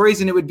read the stories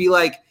and it would be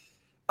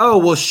oh,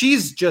 well,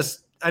 she's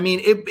just, I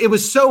mean, it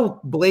was so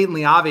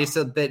blatantly obvious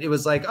that it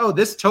was oh,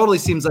 this totally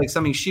seems like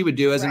something she would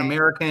do as an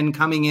American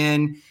coming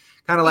in,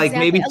 kind of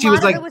maybe she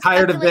was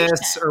tired of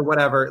this or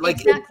whatever.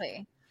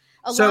 Exactly.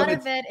 A lot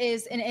of it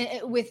is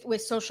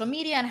with social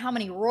media and how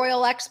many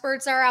royal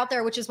experts are out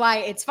there, which is why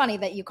it's funny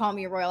that you call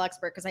me a royal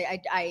expert, because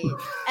I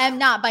am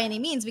not by any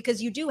means, because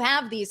you do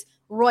have these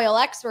royal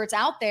experts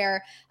out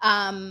there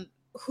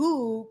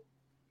who.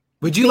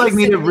 Would you like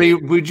me to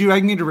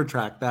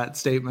retract that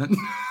statement?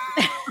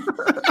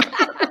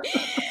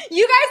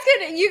 You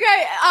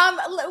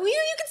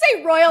could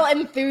say royal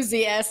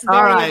enthusiast. There,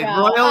 all right,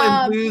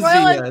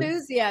 royal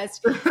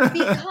enthusiast,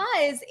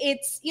 because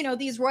it's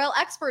these royal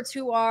experts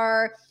who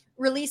are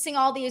releasing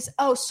all these,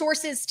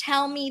 sources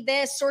tell me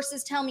this,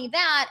 sources tell me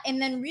that.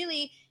 And then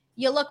really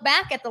you look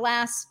back at the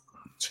last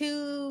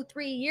 2-3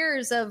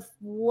 years of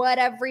what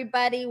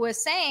everybody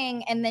was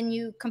saying, and then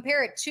you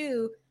compare it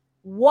to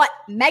what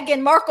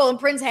Meghan Markle and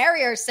Prince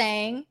Harry are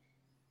saying,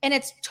 and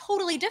it's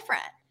totally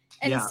different.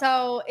 And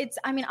so it's,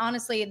 I mean,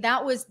 honestly,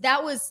 that was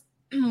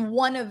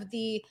one of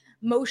the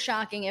most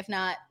shocking, if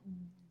not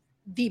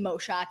the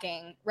most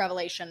shocking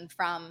revelation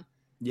from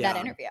that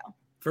interview.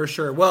 For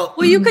sure. Well,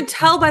 you could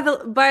tell by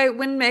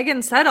when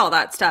Meghan said all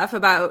that stuff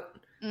about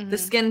the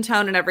skin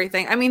tone and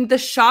everything. I mean, the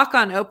shock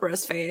on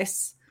Oprah's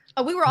face.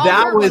 Oh, we were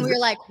all we were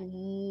like,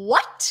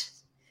 what?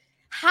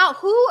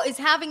 Who is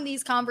having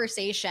these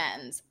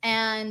conversations?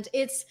 And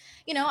it's,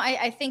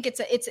 I think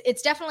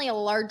it's definitely a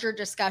larger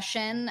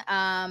discussion.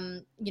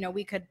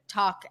 We could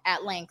talk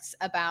at lengths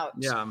about.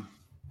 Yeah.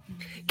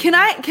 Can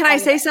I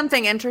say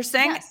something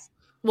interesting? Yes.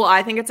 Well,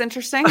 I think it's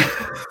interesting.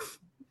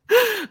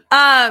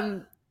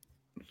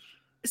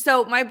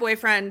 So my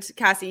boyfriend,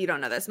 Cassie, you don't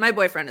know this. My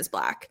boyfriend is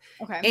Black.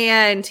 Okay.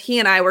 And he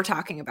and I were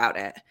talking about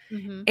it.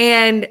 Mm-hmm.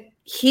 And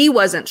he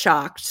wasn't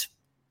shocked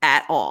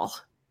at all.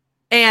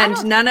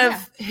 And none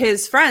of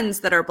his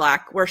friends that are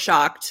Black were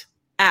shocked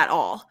at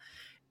all.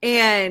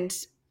 And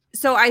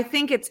so I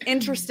think it's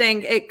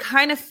interesting. It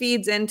kind of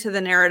feeds into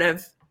the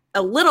narrative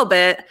a little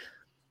bit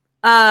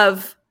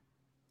of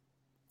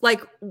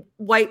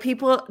white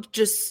people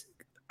just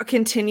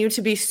continue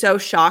to be so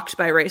shocked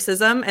by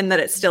racism and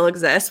that it still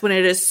exists when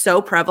it is so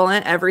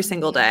prevalent every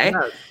single day.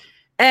 Yes.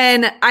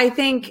 And I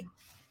think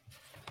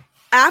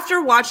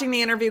after watching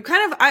the interview,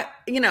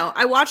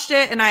 I watched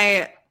it and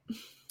I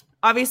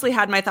obviously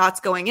had my thoughts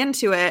going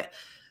into it,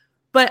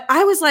 but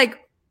I was like,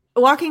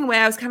 walking away,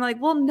 I was kind of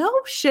like, well, no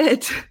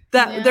shit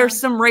that there's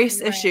some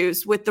race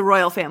issues with the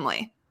royal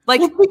family. Like,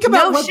 well, think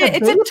about no what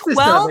shit. The It's a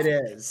 12. It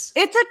is.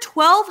 It's a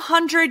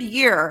 1200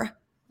 year.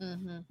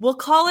 We'll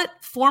call it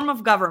form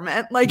of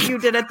government, like you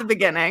did at the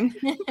beginning.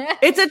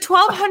 It's a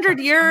 1200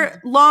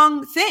 year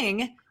long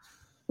thing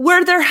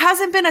where there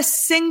hasn't been a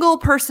single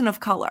person of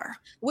color.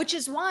 Which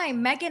is why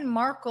Meghan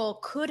Markle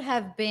could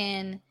have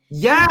been the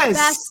Yes.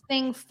 best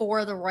thing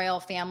for the royal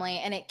family.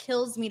 And it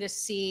kills me to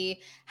see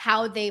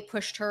how they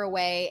pushed her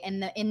away in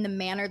the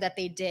manner that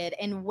they did.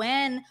 And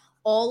when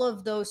all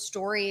of those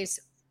stories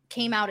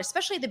came out,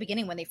 especially at the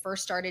beginning when they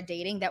first started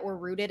dating, that were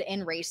rooted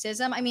in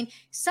racism. I mean,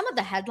 some of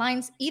the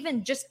headlines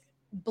even just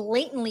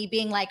blatantly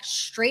being like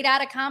straight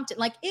out of Compton,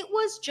 like it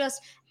was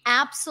just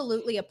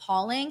absolutely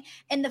appalling.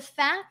 And the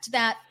fact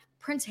that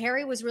Prince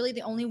Harry was really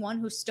the only one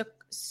who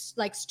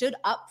stood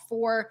up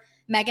for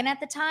Meghan at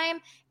the time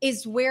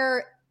is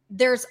where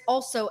there's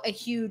also a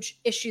huge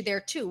issue there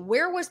too.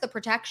 Where was the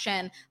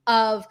protection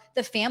of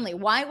the family?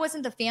 Why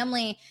wasn't the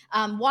family,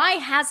 why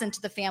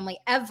hasn't the family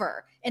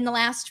ever in the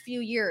last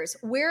few years,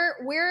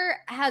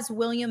 where has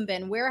William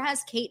been? Where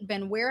has Kate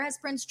been? Where has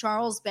Prince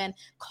Charles been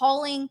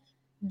calling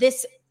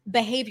this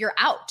behavior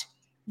out?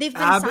 They've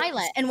been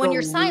silent. And when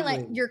you're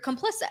silent, you're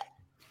complicit.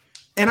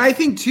 And I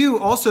think too,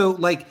 also,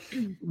 like,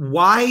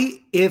 why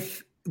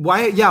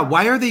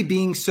are they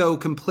being so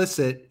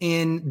complicit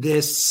in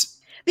this?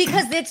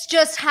 Because it's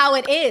just how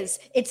it is.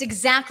 It's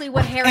exactly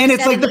what Harry said. And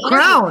it's like the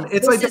crown.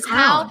 It's like the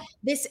crown.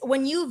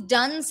 When you've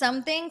done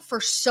something for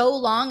so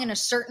long in a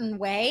certain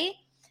way,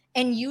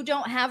 and you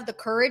don't have the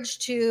courage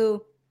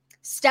to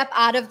step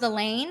out of the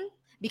lane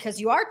because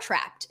you are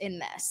trapped in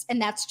this,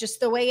 and that's just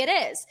the way it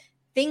is.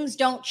 Things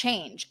don't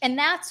change. And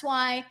that's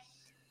why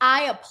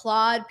I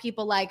applaud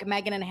people like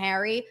Meghan and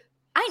Harry.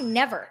 I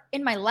never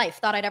in my life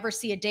thought I'd ever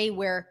see a day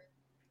where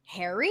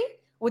Harry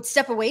would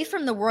step away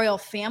from the royal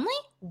family.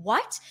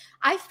 What?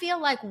 I feel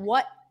like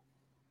what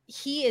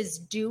he is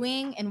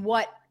doing and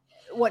what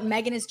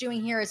Meghan is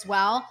doing here as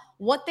well,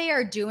 what they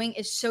are doing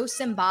is so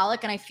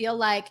symbolic. And I feel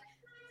like,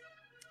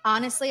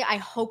 honestly, I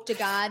hope to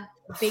God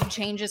big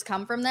changes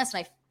come from this.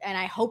 And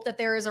I hope that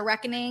there is a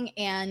reckoning.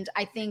 And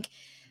I think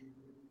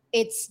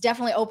it's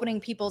definitely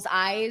opening people's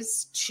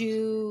eyes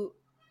to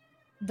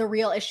the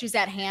real issues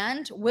at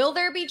hand. Will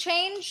there be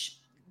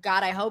change?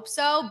 God, I hope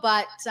so.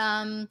 But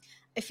I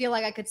feel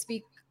like I could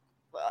speak.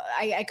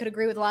 I could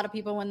agree with a lot of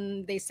people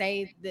when they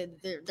say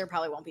that there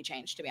probably won't be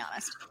change, to be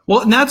honest. Well,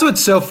 and that's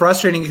what's so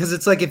frustrating, because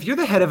it's like, if you're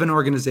the head of an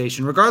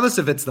organization, regardless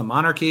if it's the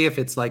monarchy, if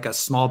it's like a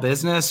small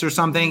business or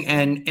something,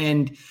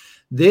 and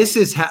this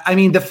is,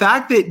 the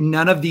fact that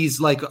none of these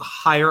like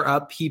higher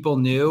up people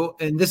knew,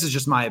 and this is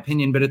just my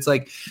opinion, but it's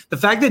like the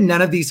fact that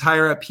none of these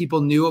higher up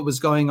people knew what was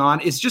going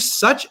on is just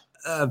such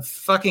a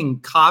fucking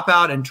cop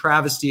out and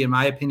travesty, in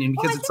my opinion,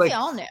 because it's like we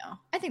all knew.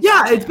 I think,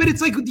 but it's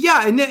like,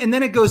 and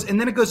then it goes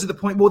to the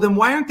point. Well, then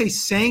why aren't they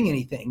saying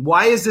anything?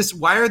 Why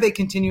are they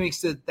continuing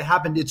to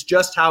happen? It's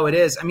just how it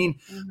is. I mean,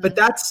 but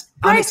that's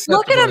unacceptable.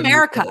 Look at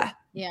America.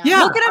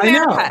 Yeah, look at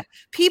America.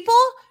 People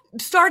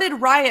started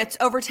riots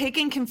over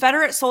taking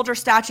Confederate soldier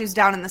statues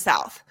down in the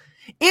South.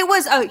 It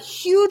was a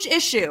huge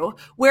issue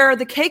where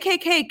the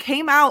KKK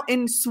came out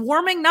in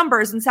swarming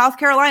numbers in South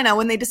Carolina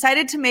when they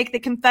decided to make the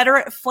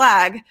Confederate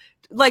flag,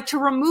 like to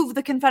remove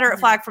the Confederate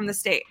flag from the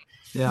state.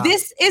 Yeah.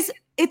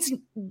 It's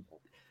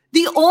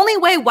the only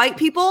way white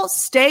people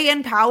stay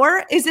in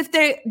power is if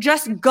they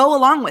just go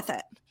along with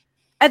it.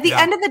 At the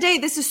end of the day,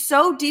 this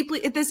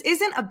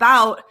isn't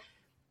about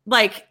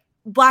like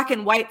black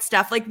and white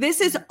stuff. Like,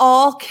 this is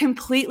all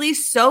completely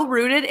so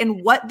rooted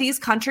in what these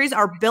countries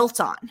are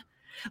built on.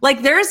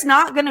 Like, there's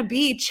not going to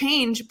be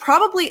change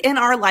probably in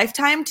our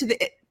lifetime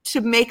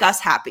to make us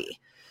happy,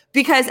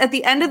 because at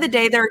the end of the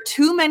day, there are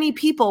too many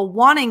people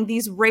wanting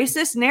these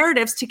racist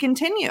narratives to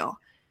continue.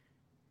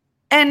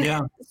 And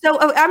so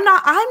I'm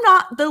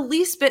not the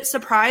least bit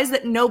surprised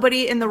that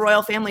nobody in the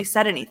royal family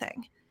said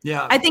anything.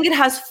 Yeah. I think it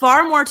has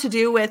far more to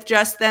do with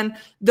just than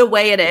the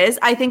way it is.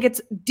 I think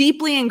it's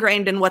deeply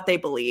ingrained in what they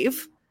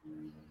believe.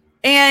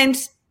 And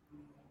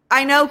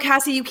I know,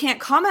 Cassie, you can't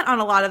comment on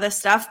a lot of this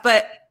stuff,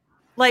 but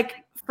like,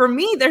 for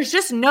me, there's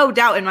just no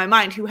doubt in my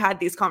mind who had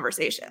these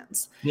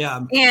conversations.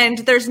 Yeah. And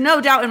there's no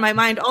doubt in my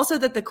mind also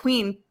that the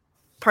Queen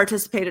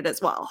participated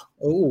as well.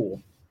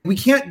 Oh, we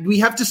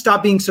have to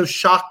stop being so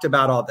shocked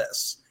about all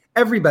this.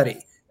 Everybody.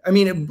 I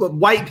mean,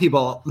 white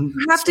people. You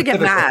have to get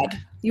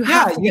mad. You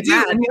have to get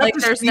mad. Like,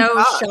 there's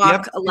no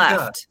shock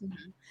left.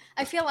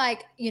 I feel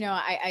like,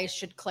 I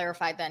should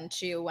clarify then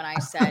too, when I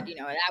said,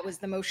 that was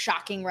the most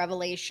shocking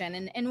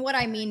revelation. And what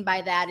I mean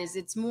by that is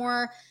it's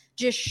more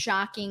just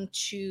shocking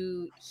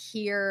to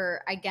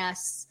hear, I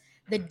guess,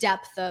 the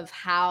depth of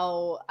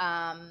how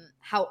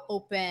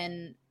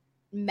open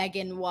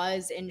Meghan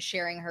was in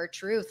sharing her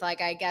truth.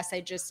 Like, I guess I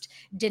just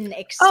didn't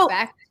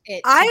expect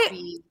it to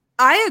be.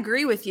 I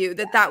agree with you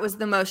that was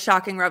the most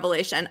shocking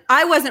revelation.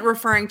 I wasn't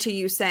referring to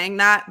you saying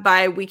that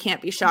by we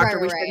can't be shocked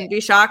or we shouldn't be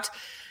shocked.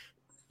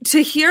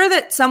 To hear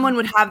that someone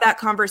would have that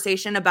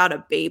conversation about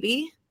a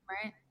baby.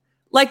 Right.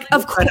 Like,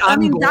 of course, I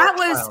mean, that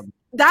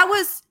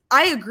was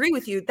I agree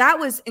with you. That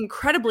was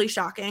incredibly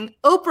shocking.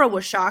 Oprah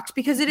was shocked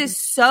because it is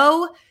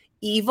so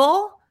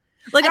evil.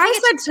 Like I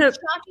said, it's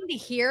shocking to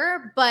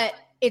hear, but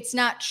it's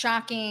not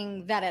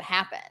shocking that it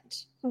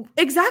happened.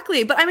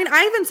 Exactly. But I mean,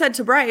 I even said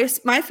to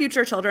Bryce, my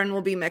future children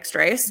will be mixed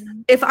race.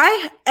 If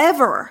I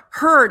ever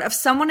heard of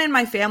someone in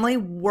my family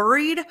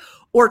worried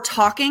or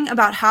talking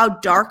about how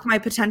dark my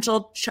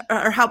potential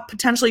or how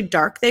potentially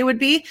dark they would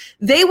be,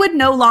 they would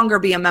no longer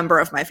be a member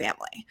of my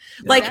family.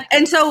 Like,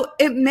 and so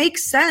it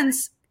makes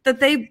sense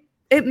that they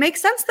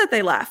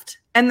left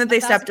and that they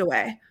stepped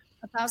away.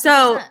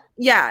 So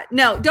yeah,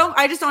 no,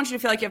 I just don't want you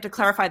to feel like you have to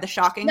clarify the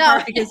shocking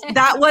part because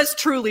that was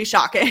truly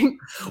shocking.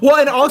 Well,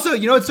 and also,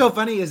 what's so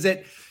funny is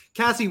that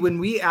Cassie, when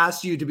we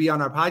asked you to be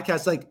on our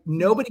podcast, like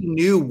nobody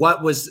knew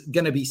what was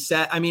going to be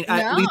said. I mean,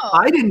 at least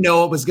I didn't know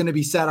what was going to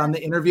be said on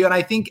the interview. And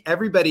I think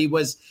everybody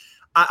was,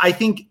 I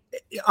think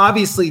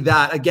obviously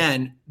that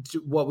again,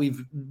 what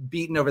we've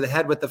beaten over the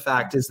head with the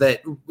fact is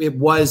that it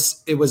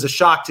was a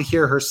shock to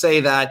hear her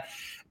say that.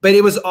 But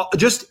it was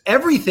just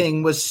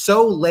everything was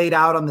so laid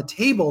out on the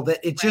table that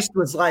it just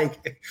was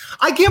like,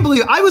 I can't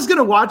believe I was going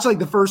to watch like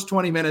the first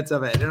 20 minutes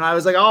of it. And I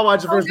was like, I'll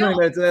watch the first 20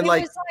 minutes. And then it was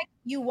like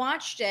you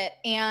watched it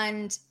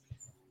and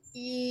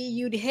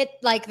you'd hit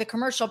like the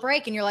commercial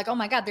break and you're like, oh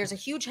my God, there's a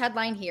huge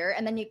headline here.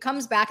 And then it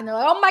comes back and they're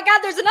like, oh my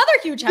God, there's another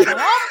huge headline.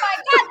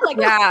 Oh my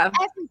God.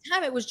 Like every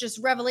time it was just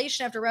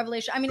revelation after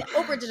revelation. I mean,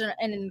 Oprah did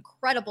an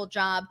incredible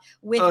job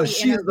with the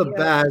she's interview. The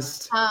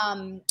best.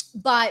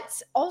 But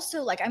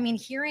also like, I mean,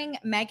 hearing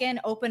Meghan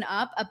open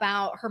up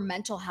about her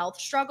mental health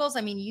struggles.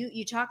 I mean,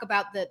 you talk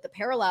about the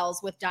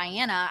parallels with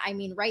Diana. I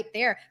mean, right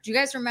there. Do you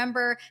guys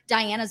remember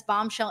Diana's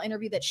bombshell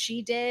interview that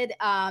she did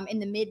in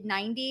the mid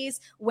 90s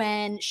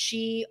when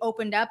she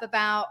opened up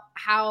about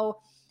how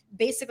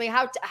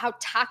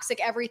toxic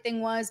everything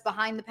was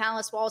behind the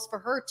palace walls for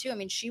her too. I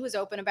mean, she was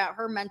open about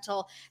her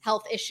mental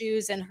health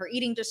issues and her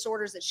eating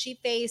disorders that she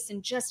faced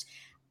and just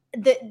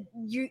that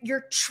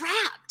you're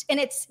trapped. And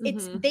it's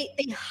they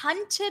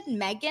hunted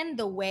Meghan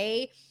the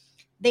way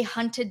they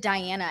hunted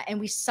Diana.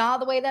 And we saw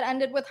the way that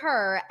ended with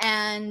her.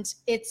 And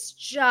it's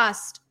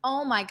just,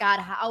 oh my God,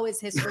 how is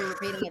history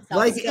repeating itself?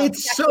 Like,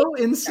 it's so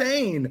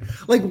insane.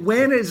 Like,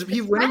 when are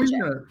you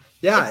gonna,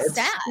 it's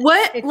sad.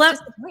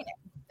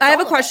 I have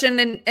a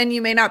question, and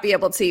you may not be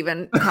able to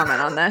even comment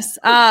on this.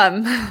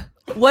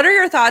 What are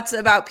your thoughts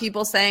about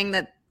people saying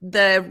that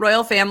the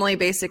royal family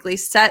basically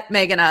set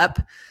Meghan up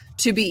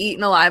to be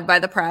eaten alive by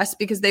the press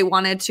because they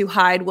wanted to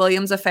hide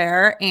William's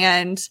affair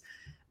and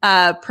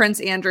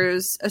Prince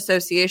Andrew's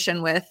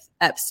association with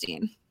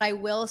Epstein? I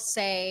will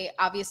say,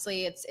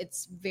 obviously,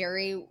 it's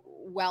very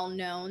well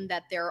known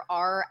that there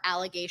are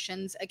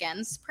allegations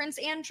against Prince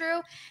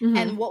Andrew. Mm-hmm.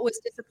 And what was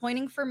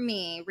disappointing for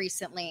me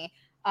recently,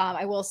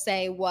 I will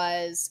say,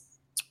 was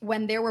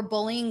when there were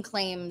bullying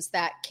claims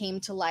that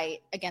came to light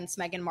against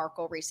Meghan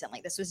Markle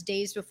recently. This was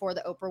days before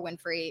the Oprah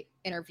Winfrey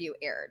interview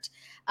aired.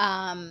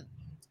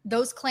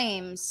 Those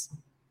claims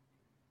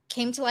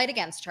came to light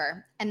against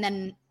her. And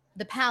then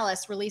the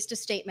palace released a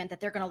statement that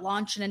they're going to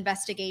launch an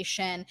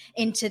investigation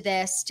into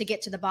this to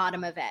get to the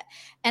bottom of it.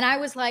 And I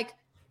was like,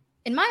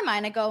 in my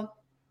mind, I go,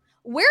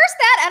 where's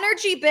that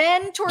energy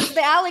been towards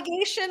the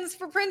allegations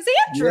for Prince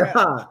Andrew?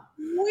 Yeah.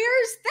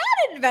 Where's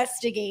that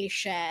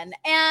investigation?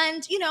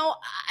 And,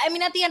 I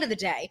mean, at the end of the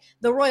day,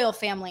 the royal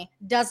family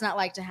does not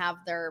like to have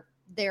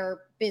their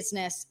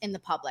business in the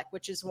public,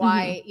 which is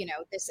why,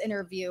 this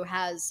interview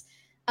has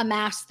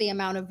amassed the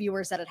amount of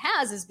viewers that it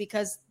has, is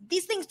because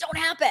these things don't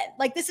happen.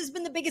 Like, this has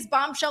been the biggest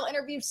bombshell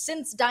interview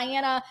since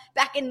Diana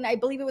back in, I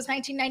believe it was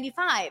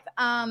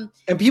 1995.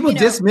 And people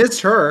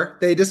dismissed her.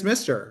 They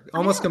dismissed her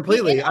almost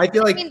completely. I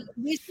feel like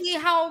we see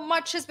how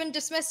much has been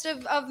dismissed of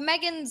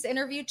Meghan's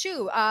interview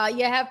too.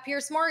 You have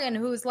Piers Morgan,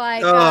 who's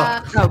like,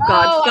 God,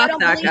 I don't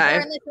that believe guy.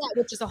 her in this,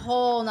 which is a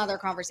whole nother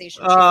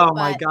conversation. Oh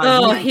my God.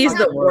 Oh, he's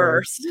the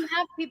worst. You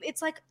have people,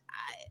 it's like,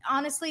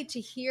 honestly, to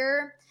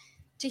hear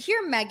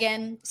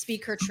Meghan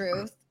speak her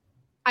truth,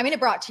 I mean, it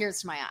brought tears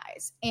to my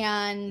eyes.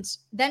 And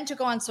then to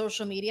go on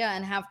social media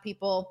and have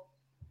people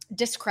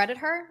discredit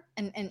her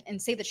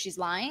and say that she's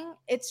lying,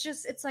 it's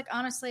like,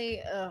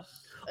 honestly,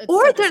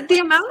 or the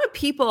amount of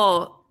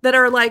people that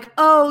are like,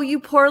 oh, you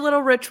poor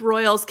little rich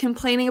royals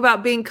complaining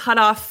about being cut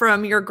off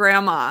from your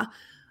grandma.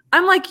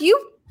 I'm like,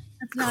 you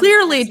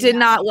clearly did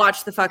not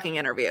watch the fucking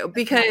interview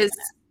because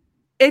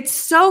it's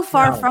so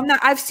far from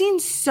that. I've seen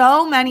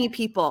so many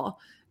people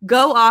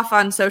go off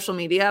on social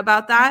media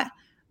about that.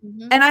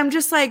 Mm-hmm. And I'm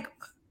just like,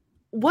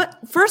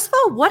 first of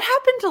all, what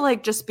happened to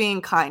like just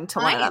being kind to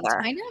one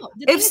another? I know.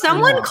 If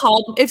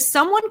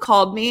someone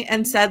called me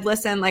and said,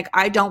 listen, like,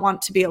 I don't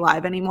want to be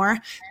alive anymore,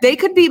 they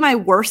could be my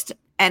worst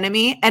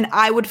enemy and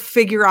I would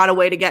figure out a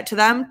way to get to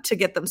them to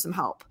get them some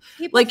help.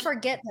 People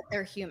forget that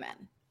they're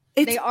human.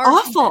 It's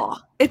awful.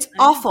 Human. It's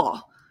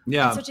awful.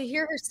 Yeah. And so to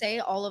hear her say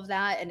all of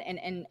that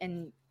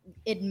and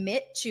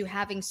admit to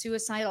having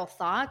suicidal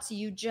thoughts,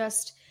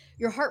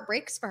 your heart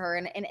breaks for her.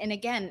 And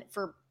again,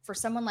 for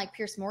someone like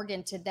Piers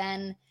Morgan to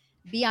then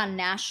be on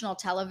national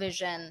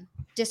television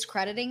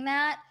discrediting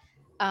that,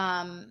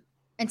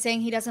 and and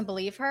saying he doesn't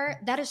believe her,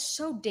 that is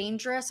so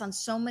dangerous on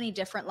so many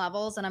different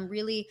levels. And I'm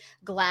really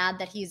glad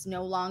that he's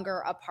no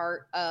longer a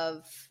part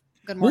of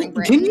Good Morning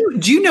Britain.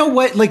 Do you know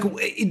what, like,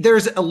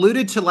 there's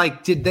alluded to,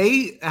 like, did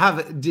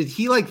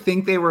he like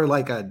think they were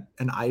like an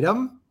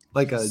item?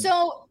 I've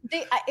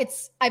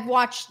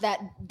watched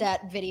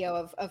that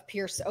video of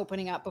Pierce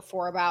opening up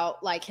before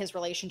about like his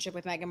relationship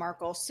with Meghan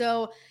Markle.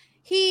 So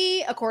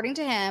he, according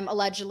to him,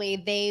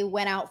 allegedly they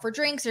went out for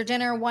drinks or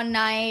dinner one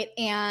night,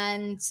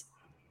 and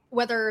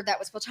whether that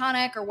was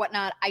platonic or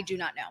whatnot, I do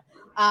not know.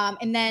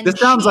 And then this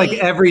sounds like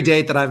every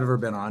date that I've ever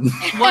been on.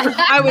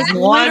 I was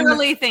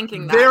literally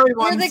thinking that. Very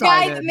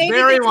one-sided.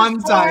 Very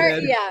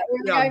one-sided.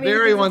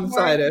 Very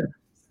one-sided.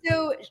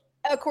 So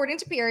according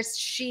to Pierce,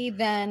 she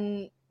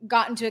then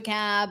got into a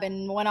cab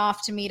and went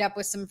off to meet up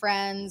with some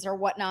friends or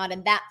whatnot.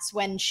 And that's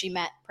when she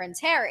met Prince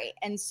Harry.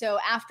 And so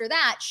after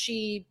that,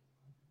 she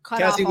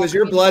cut off. Cassie, was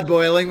your blood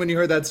boiling when you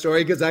heard that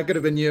story? Because that could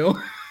have been you.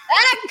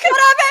 That could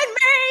have been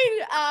me.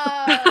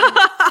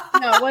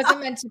 No, it wasn't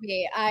meant to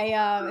be.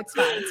 It's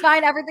fine. It's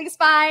fine. Everything's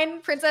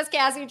fine. Princess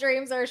Cassie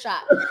dreams are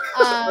shot.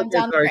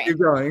 Keep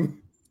going.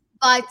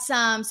 But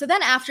so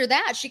then after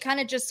that, she kind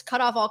of just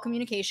cut off all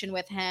communication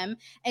with him.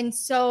 And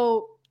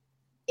so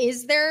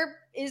is there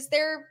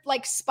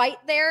like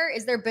spite there?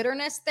 Is there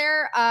bitterness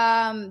there?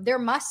 There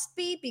must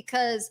be,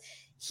 because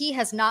he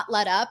has not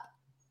let up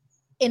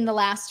in the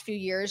last few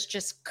years,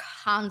 just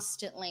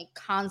constantly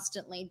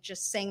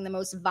just saying the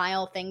most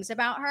vile things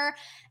about her.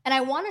 And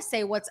I want to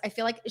say I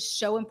feel like is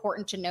so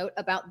important to note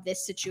about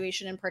this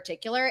situation in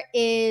particular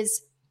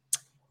is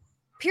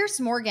Piers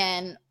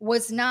Morgan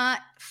was not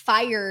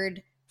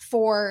fired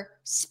for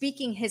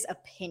speaking his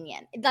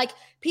opinion. Like,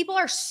 people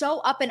are so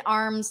up in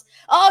arms.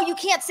 Oh, you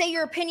can't say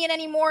your opinion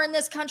anymore in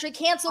this country.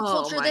 Cancel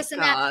culture, this and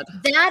that.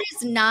 That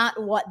is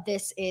not what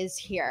this is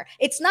here.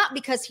 It's not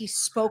because he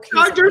spoke his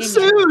opinion.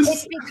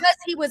 It's because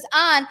he was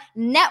on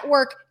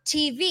network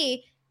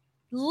TV,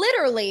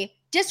 literally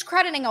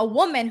discrediting a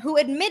woman who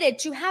admitted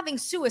to having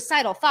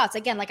suicidal thoughts.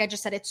 Again, like I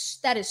just said,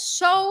 that is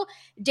so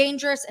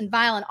dangerous and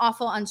vile and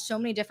awful on so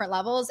many different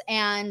levels.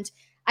 And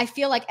I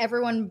feel like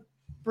everyone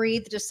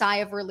breathed a sigh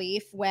of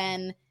relief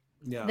when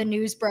the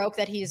news broke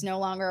that he's no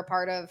longer a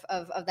part of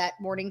that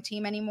morning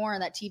team anymore,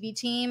 and that TV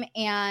team.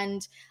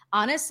 And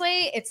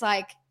honestly, it's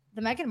like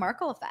the Meghan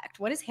Markle effect.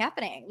 What is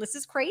happening? This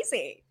is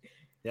crazy.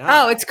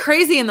 Yeah. Oh, it's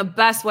crazy in the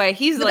best way.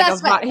 He's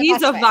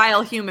a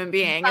vile human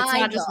being. It's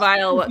not just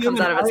vile what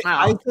comes out of his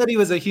mouth. I said he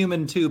was a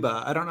human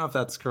tuba. I don't know if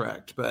that's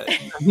correct, but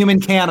a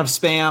human can of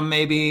spam,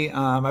 maybe.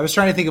 I was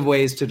trying to think of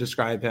ways to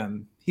describe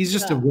him. He's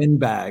just a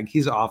windbag.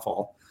 He's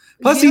awful.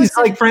 Plus, he's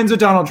like friends with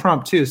Donald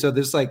Trump too. So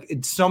there's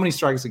it's so many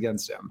strikes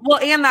against him. Well,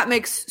 and that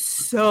makes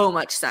so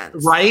much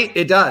sense, right?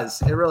 It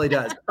does. It really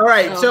does. All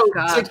right.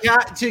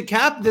 To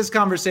cap this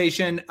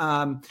conversation,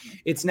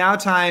 it's now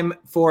time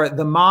for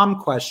the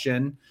mom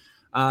question.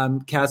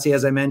 Cassie,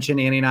 as I mentioned,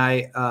 Annie and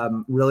I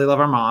really love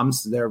our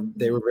moms. They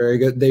were very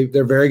good.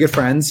 They're very good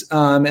friends,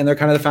 and they're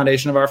kind of the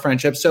foundation of our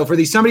friendship. So for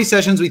these somebody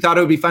sessions, we thought it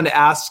would be fun to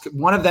ask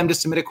one of them to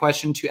submit a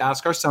question to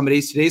ask our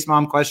somebodies. Today's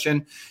mom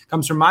question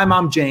comes from my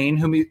mom, Jane,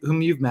 whom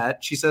you've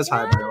met. She says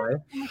hi, by the way.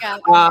 Oh my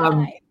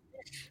God,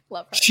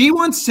 love her. She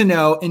wants to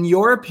know, in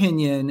your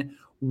opinion,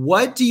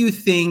 what do you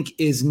think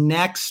is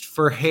next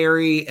for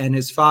Harry and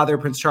his father,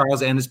 Prince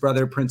Charles, and his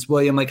brother, Prince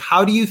William? Like,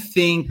 how do you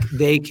think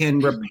they can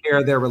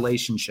repair their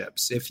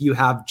relationships? If you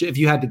had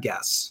to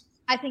guess,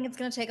 I think it's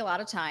going to take a lot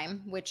of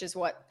time, which is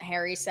what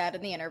Harry said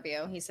in the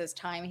interview. He says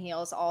time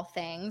heals all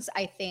things.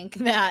 I think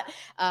that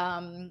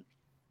the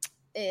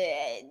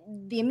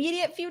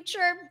immediate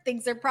future,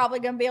 things are probably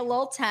going to be a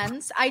little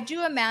tense. I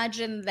do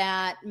imagine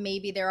that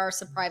maybe there are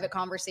some private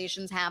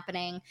conversations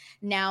happening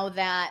now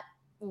that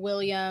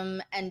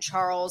William and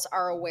Charles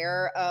are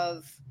aware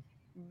of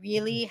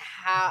really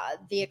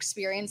the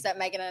experience that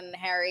Meghan and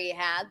Harry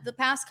had the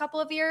past couple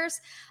of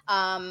years.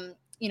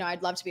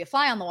 I'd love to be a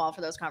fly on the wall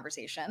for those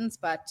conversations,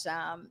 but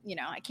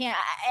I can't.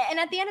 And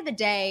at the end of the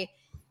day,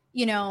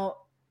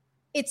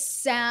 it's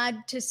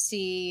sad to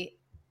see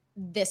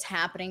this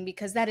happening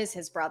because that is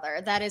his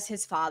brother, that is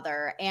his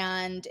father.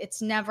 And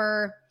you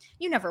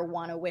never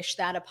want to wish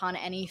that upon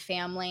any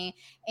family.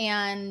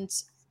 And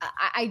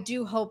I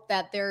do hope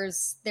that there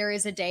is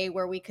a day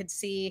where we could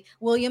see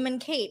William and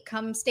Kate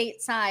come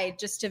stateside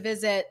just to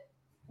visit,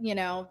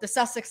 the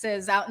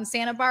Sussexes out in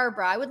Santa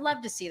Barbara. I would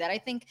love to see that. I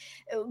think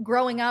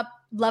growing up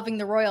loving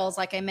the royals,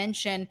 like I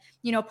mentioned,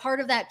 part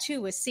of that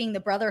too was seeing the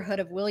brotherhood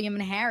of William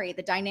and Harry,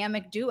 the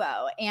dynamic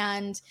duo.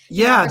 And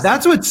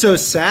that's what's so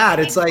sad.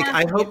 It's like,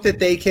 I hope that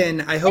they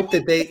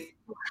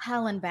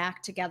hell and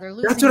back together.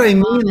 That's what I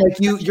mean. Like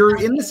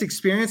you're in this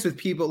experience with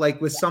people, like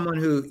with someone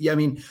who,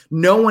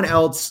 no one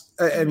else,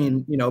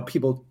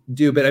 people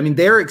do, but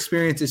their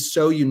experience is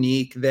so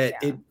unique that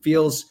it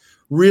feels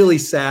really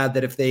sad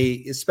that if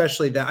they,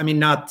 especially that,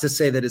 not to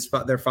say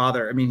that their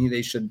father,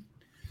 they should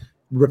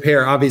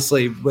repair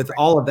obviously with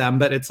all of them,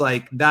 but it's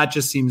like, that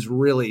just seems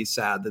really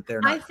sad that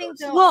they're not. I think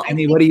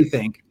what do you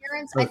think?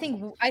 Parents,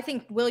 I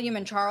think William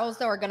and Charles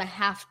though are going to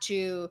have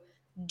to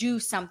do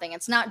something.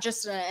 It's not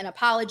just an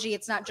apology.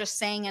 It's not just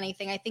saying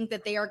anything. I think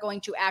that they are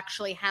going to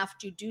actually have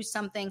to do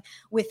something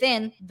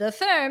within the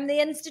firm,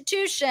 the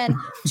institution,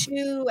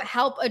 to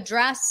help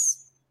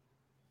address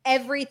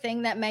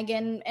everything that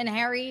Meghan and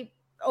Harry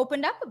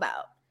opened up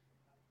about.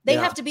 They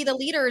have to be the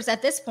leaders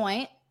at this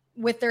point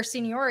with their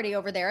seniority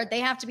over there. They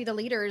have to be the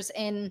leaders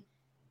in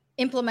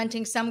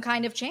implementing some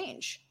kind of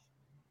change.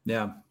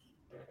 Yeah.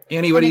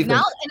 Annie, what do you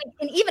think?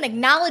 And even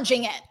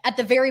acknowledging it at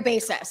the very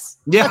basis.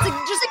 Yeah. Let's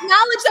just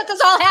acknowledge that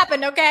this all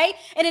happened, okay?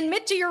 And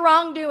admit to your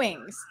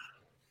wrongdoings.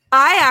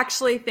 I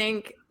actually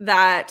think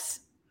that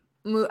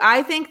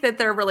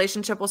their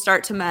relationship will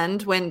start to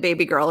mend when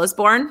baby girl is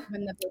born,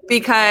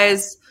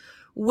 because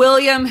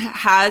William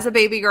has a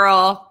baby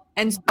girl.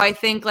 And so I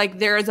think like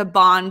there is a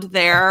bond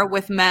there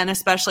with men,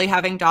 especially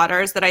having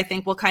daughters, that I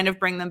think will kind of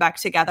bring them back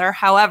together.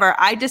 However,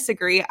 I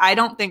disagree. I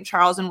don't think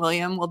Charles and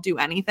William will do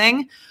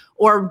anything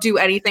or do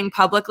anything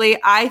publicly.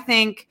 I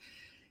think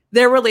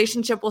their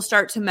relationship will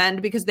start to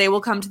mend because they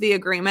will come to the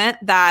agreement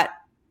that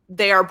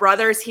they are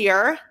brothers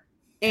here,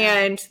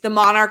 and the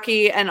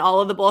monarchy and all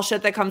of the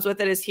bullshit that comes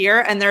with it is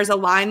here. And there's a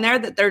line there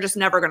that they're just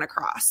never going to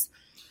cross.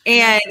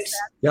 And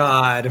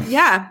God.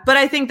 Yeah. But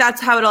I think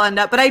that's how it'll end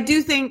up. But I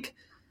do think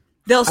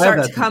they'll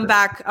start to come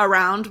back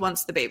around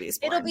once the baby's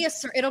born.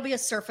 It'll be a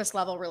surface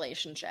level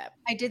relationship.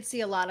 I did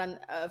see a lot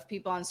of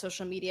people on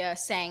social media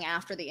saying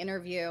after the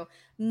interview,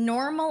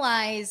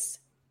 normalize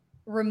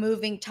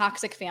removing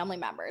toxic family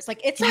members. Like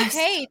it's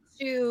okay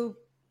to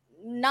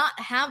not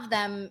have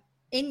them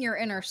in your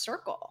inner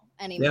circle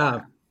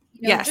anymore.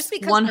 Yeah. Just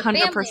because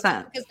 100%.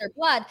 Because they're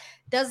blood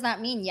does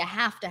not mean you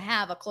have to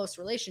have a close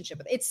relationship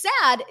with. It's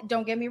sad.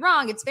 Don't get me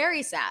wrong. It's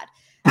very sad.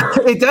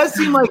 It does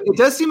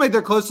seem like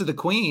they're close to the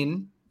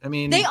Queen. I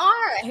mean, they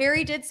are.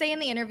 Harry did say in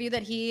the interview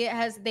that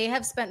they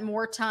have spent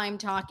more time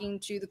talking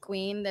to the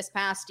Queen this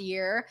past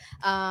year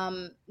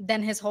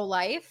than his whole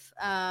life.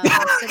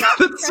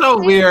 That's so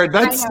weird.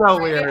 That's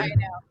so weird. I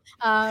know.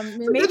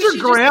 Maybe your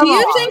grandma. Do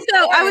you think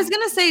though? I was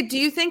gonna say, do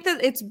you think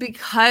that it's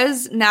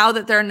because now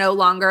that they're no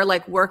longer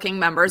like working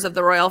members of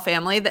the royal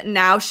family that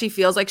now she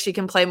feels like she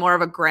can play more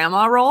of a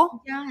grandma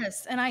role?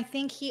 Yes, and I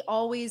think he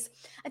always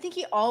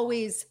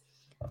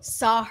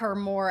saw her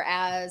more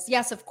as,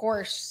 yes, of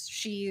course,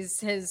 she's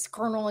his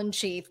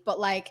colonel-in-chief, but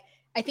like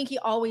I think he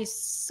always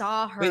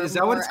saw her. Wait, is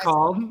that what it's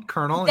called?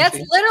 Colonel-in-chief? That's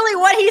literally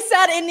what he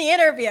said in the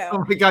interview.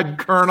 Oh my God,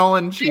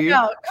 Colonel-in-chief.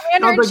 No,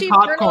 Commander-in-Chief,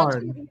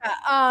 popcorn.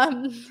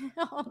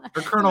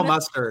 Or Colonel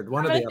Mustard,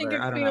 one or the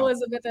other. I don't know.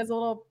 Elizabeth as a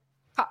little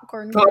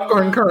popcorn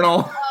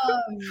Colonel.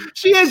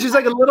 She is. She's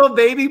like a little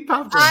baby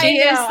popcorn. She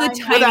is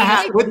the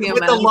tiniest with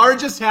the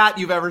largest hat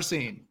you've ever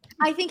seen.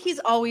 I think he's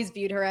always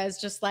viewed her as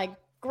just like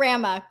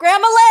Grandma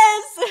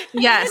Liz.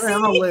 Yes.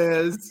 Grandma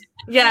Liz.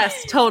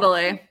 Yes,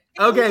 totally.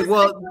 Okay,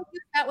 well,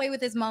 that way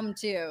with his mom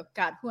too.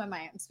 God, who am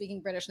I? I'm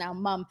speaking British now.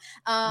 Mom.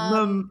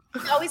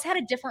 He always had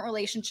a different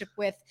relationship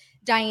with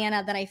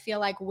Diana than I feel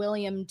like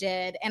William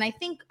did, and I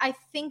think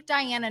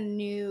Diana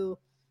knew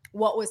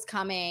what was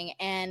coming,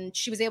 and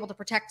she was able to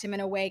protect him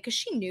in a way because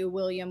she knew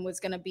William was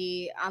going to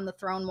be on the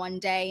throne one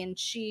day, and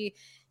she,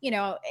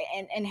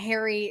 and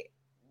Harry.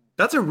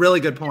 That's a really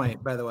good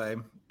point, by the way.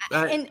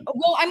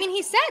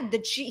 He said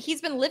that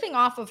he's been living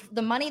off of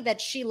the money that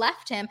she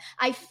left him.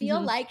 I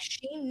feel like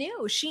she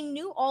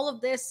knew all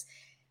of this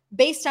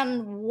based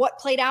on what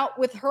played out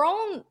with her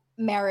own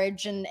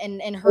marriage and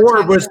her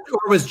or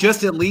was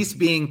just at least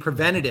being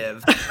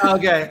preventative.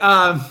 Okay.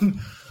 All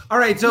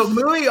right. So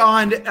moving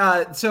on.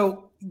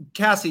 So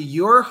Cassie,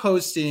 you're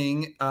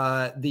hosting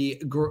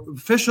the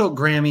official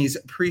Grammys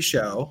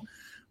pre-show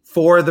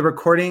for the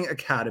Recording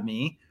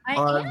Academy. I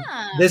am.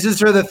 This is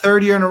for the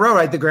third year in a row,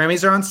 right? The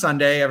Grammys are on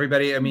Sunday.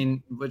 Everybody, I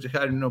mean, which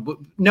I don't know,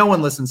 no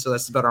one listens to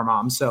us but our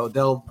moms, so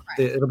it'll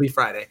be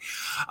Friday.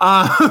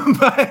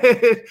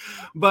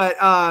 But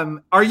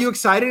are you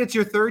excited? It's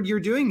your third year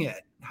doing it.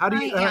 How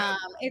do you?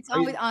 It's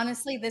always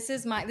honestly, this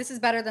is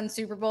better than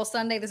Super Bowl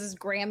Sunday. This is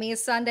Grammys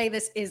Sunday.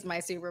 This is my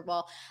Super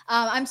Bowl.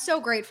 I'm so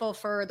grateful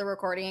for the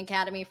Recording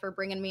Academy for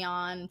bringing me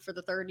on for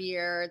the third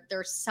year.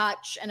 They're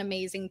such an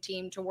amazing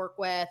team to work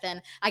with,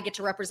 and I get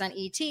to represent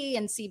ET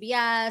and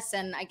CBS,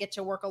 and I get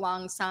to work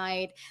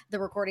alongside the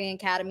Recording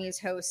Academy's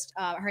host.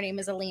 Her name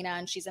is Alina,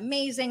 and she's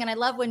amazing. And I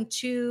love when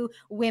two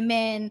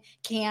women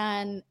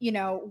can,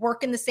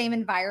 work in the same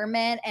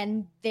environment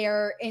and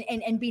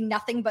and be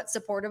nothing but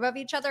supportive of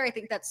each other. I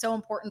think that's so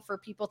important for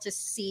people to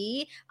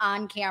see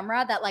on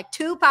camera that like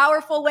two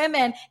powerful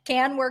women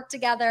can work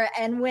together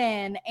and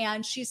win.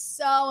 And she's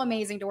so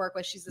amazing to work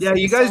with.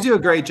 You guys do a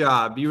great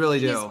job. You really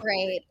do. She's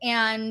great.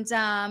 And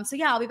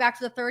I'll be back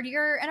for the third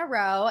year in a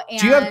row. And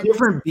do you have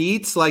different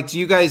beats? Like, do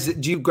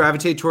you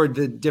gravitate toward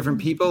the different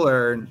people,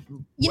 or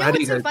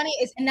what's so funny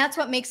is, and that's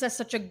what makes us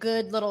such a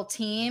good little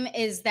team,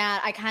 is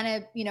that I kind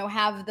of,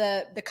 have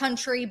the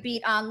country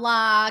beat on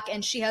lock,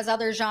 and she has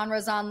other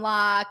genres on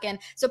lock. And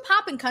so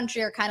pop and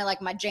country are kind of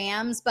like my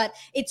jams, but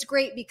it's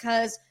great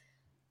because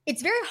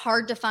it's very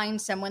hard to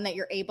find someone that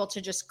you're able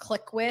to just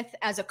click with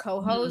as a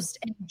co-host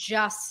and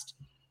just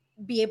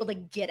be able to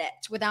get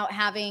it without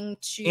having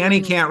to.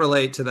 Annie can't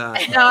relate to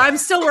that. No, I'm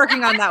still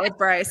working on that with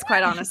Bryce,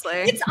 quite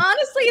honestly.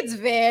 It's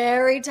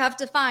very tough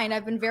to find.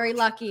 I've been very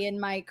lucky in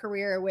my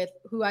career with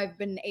who I've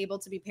been able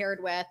to be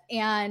paired with.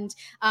 And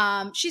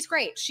she's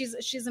great.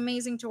 She's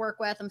amazing to work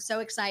with. I'm so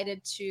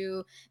excited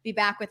to be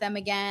back with them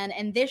again.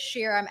 And this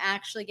year I'm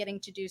actually getting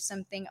to do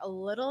something a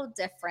little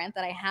different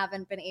that I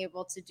haven't been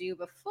able to do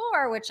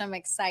before, which I'm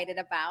excited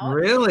about.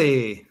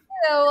 Really?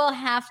 So we'll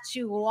have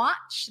to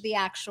watch the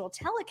actual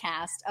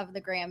telecast of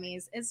the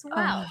Grammys as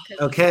well.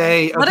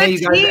 Okay, you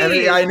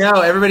guys. I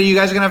know everybody. You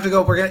guys are gonna have to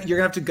go. You're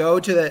gonna have to go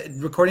to the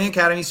Recording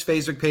Academy's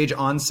Facebook page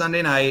on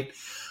Sunday night.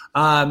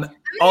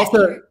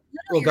 Also,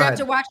 you're gonna have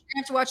to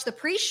watch the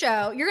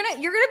pre-show. You're gonna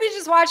be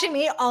just watching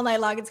me all night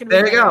long. It's gonna be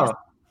there. You go.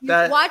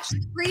 Watch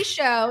the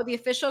pre-show, the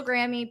official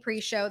Grammy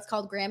pre-show. It's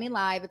called Grammy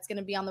Live. It's going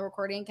to be on the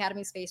Recording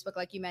Academy's Facebook,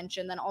 like you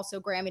mentioned, then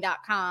also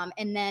Grammy.com.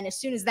 And then as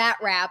soon as that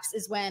wraps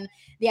is when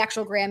the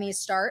actual Grammys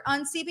start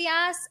on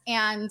CBS.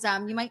 And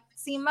you might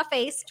see my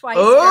face twice.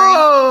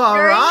 All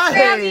right.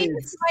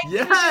 Grammys.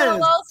 Yes. A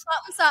little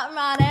something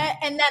on it.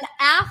 And then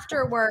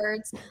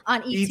afterwards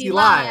on ET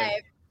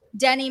Live,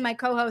 Denny, my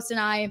co-host, and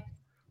I,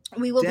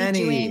 we will be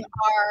doing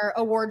our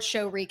award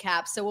show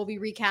recap. So we'll be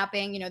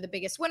recapping, the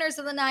biggest winners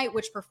of the night,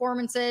 which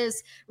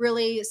performances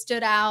really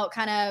stood out,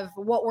 kind of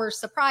what were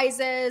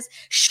surprises,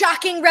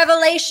 shocking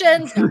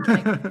revelations,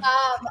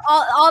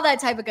 all that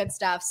type of good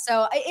stuff.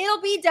 So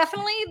it'll be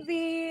definitely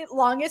the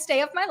longest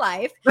day of my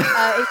life.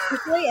 It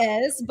usually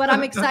is, but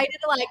I'm excited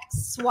to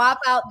swap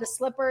out the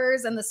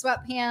slippers and the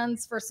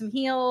sweatpants for some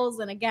heels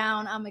and a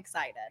gown. I'm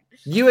excited.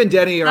 You and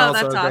Denny are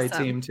also a great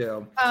team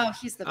too. Oh,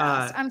 he's the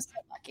best. I'm so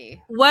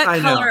lucky. What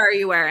color are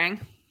you wearing?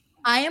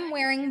 I am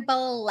wearing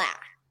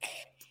black.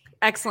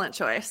 Excellent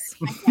choice.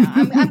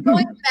 I'm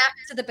going back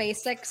to the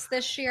basics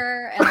this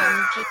year, and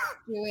I'm just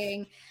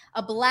doing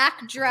a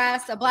black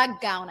dress, a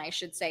black gown, I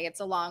should say. It's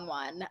a long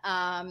one.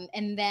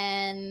 And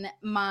then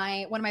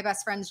one of my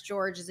best friends,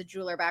 George, is a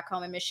jeweler back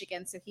home in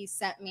Michigan, so he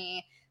sent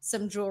me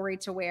some jewelry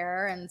to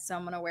wear, and so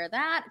I'm gonna wear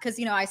that because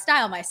I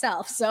style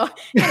myself. So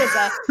it is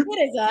a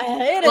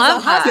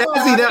hustle.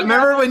 Cassie,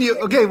 remember when you?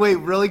 Okay, wait,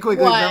 really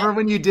quickly. What? Remember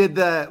when you did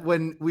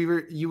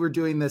you were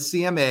doing the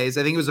CMAs?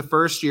 I think it was the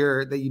first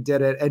year that you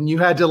did it, and you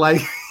had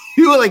to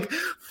you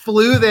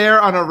flew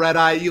there on a red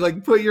eye. You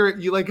had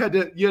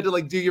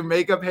to do your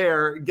makeup,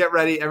 hair, get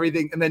ready,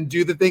 everything, and then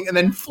do the thing, and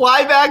then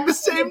fly back the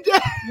same day.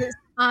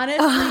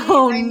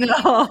 Honestly,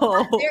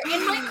 no! They're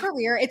in my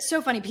career. It's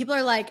so funny. People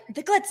are like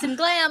the glitz and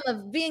glam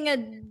of being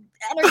an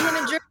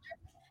entertainment journalist.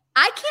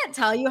 I can't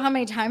tell you how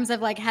many times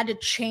I've had to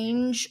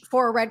change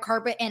for a red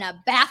carpet in a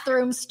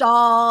bathroom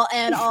stall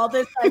and all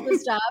this type of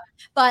stuff.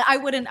 But I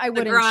wouldn't trade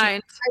it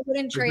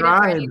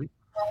for anything.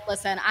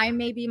 Listen, I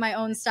may be my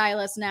own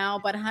stylist now,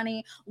 but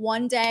honey,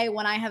 one day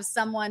when I have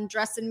someone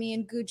dressing me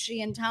in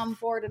Gucci and Tom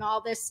Ford and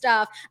all this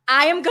stuff,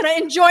 I am going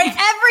to enjoy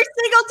every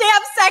single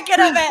damn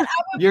second of it.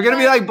 You're going to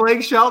be like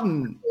Blake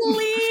Shelton.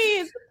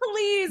 Please.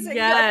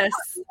 Yes.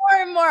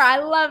 More and more. I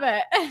love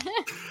it.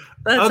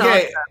 That's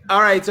awesome.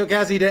 All right. So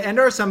Cassie, to end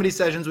our somebody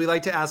sessions, we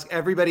like to ask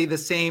everybody the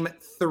same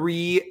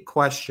 3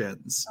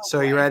 questions. Okay. So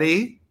are you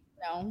ready?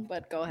 No,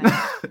 but go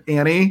ahead.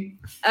 Annie?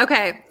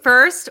 Okay.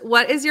 First,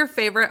 what is your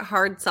favorite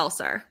hard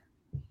seltzer?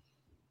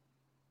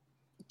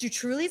 Do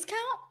Trulies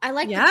count? I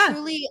like the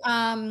Truly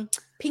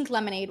pink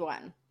lemonade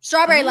one.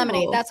 Strawberry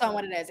lemonade. That's not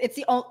what it is. It's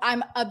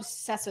I'm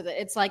obsessed with it.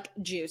 It's like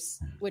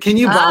juice. Can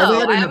you buy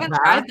that? I haven't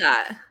tried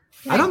that.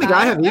 I don't think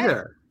I have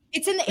either.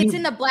 It's in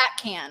the black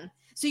can.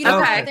 So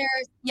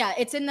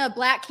it's in the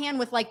black can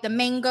with the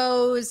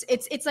mangoes.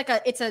 It's like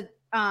a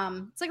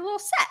little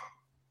set.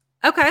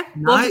 Okay. Nice.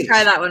 We'll have to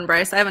try that one,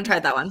 Bryce. I haven't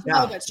tried that one.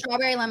 Yeah. Good.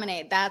 Strawberry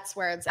lemonade. That's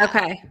where it's at.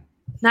 Okay.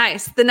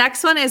 Nice. The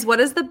next one is, what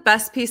is the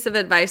best piece of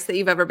advice that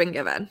you've ever been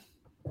given?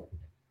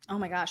 Oh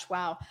my gosh.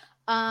 Wow.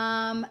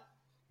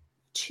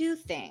 2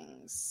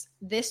 things.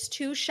 This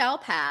too shall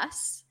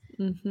pass.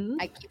 Mm-hmm.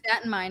 I keep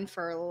that in mind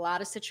for a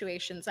lot of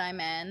situations I'm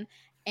in.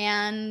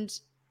 And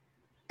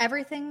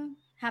everything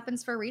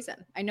happens for a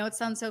reason. I know it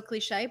sounds so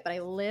cliche, but I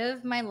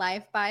live my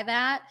life by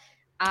that.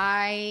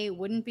 I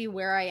wouldn't be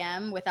where I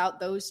am without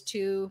those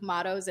 2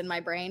 mottos in my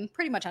brain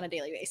pretty much on a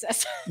daily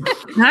basis.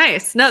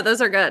 Nice. No,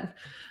 those are good.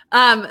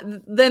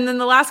 Then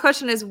the last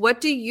question is, what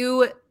do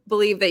you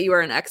believe that you are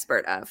an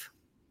expert of?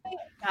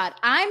 God,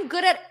 I'm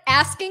good at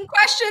asking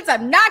questions.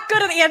 I'm not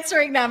good at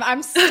answering them.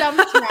 I'm stumped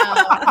now.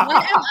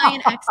 What am I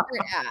an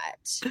expert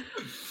at?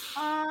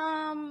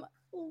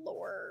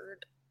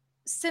 Lord.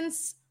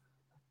 Since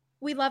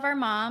we love our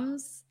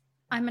moms,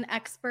 I'm an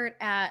expert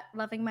at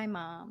loving my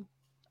mom.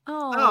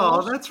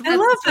 Oh, that's really I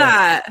love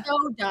that.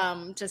 So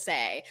dumb to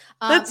say.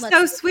 That's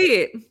so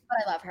sweet. But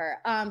I love her.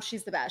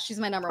 She's the best. She's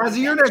my number one. As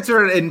you're an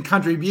expert in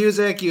country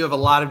music, you have a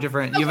lot of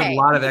different. You have a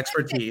lot of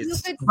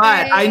expertise.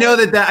 But I know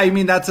that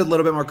that's a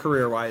little bit more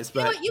career wise.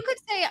 But you could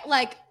say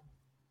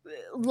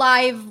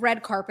live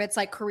red carpets,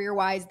 career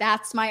wise.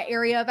 That's my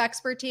area of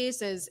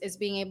expertise is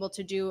being able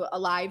to do a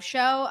live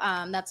show.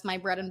 That's my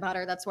bread and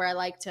butter. That's where I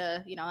like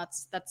to.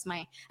 That's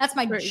my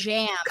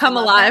jam. Come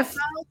alive.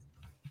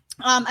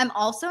 I'm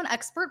also an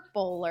expert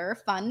bowler.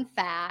 Fun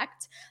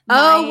fact.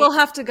 We'll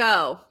have to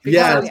go.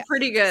 Yeah, it's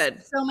pretty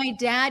good. So my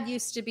dad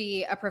used to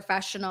be a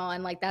professional,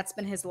 and like that's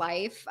been his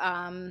life.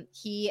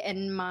 He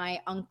and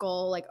my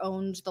uncle like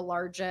owned the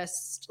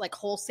largest like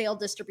wholesale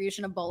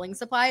distribution of bowling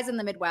supplies in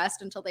the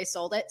Midwest until they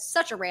sold it.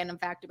 Such a random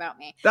fact about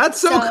me. That's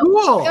so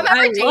cool. If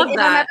I'm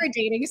ever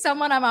dating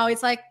someone, I'm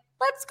always like,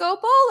 let's go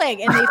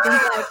bowling. And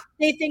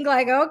they think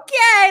like,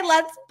 okay,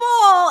 let's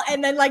bowl.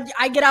 And then like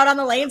I get out on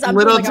the lanes. I'm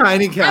little doing,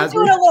 tiny Cassie. I'm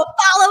doing a little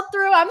follow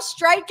through. I'm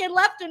striking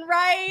left and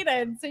right.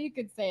 And so you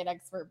could say an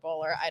expert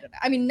bowler. I don't know.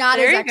 I mean, not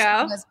as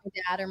expert as my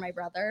dad or my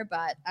brother,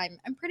 but I'm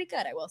pretty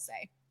good, I will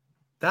say.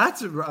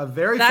 That's a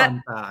very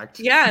fun fact.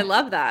 Yeah, I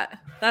love that.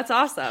 That's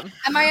awesome.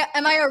 Am I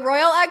a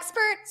royal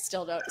expert?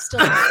 Still don't.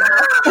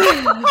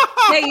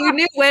 Hey, you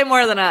knew way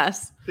more than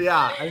us.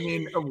 Yeah, I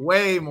mean,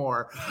 way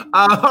more.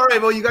 All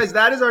right, well, you guys,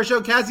 that is our show.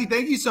 Cassie,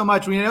 thank you so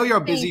much. We know how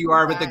busy you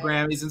are with the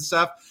Grammys and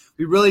stuff.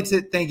 We really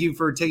thank you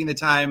for taking the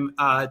time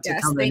to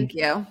come and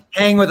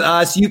hang with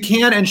us. You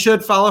can and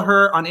should follow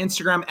her on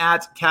Instagram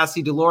at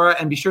Cassie DiLaura,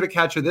 and be sure to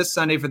catch her this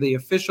Sunday for the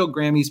official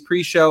Grammys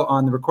pre-show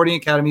on the Recording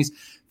Academy's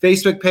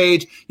Facebook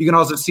page. You can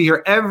also see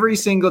her every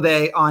single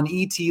day on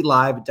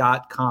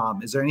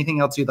etlive.com. Is there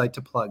anything else you'd like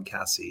to plug,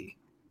 Cassie?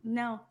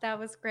 No, that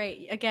was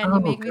great. Again, you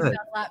make me sound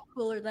a lot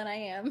cooler than I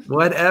am.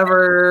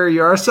 Whatever.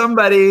 You're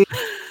somebody.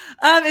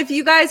 If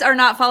you guys are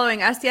not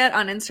following us yet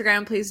on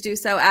Instagram, please do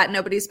so at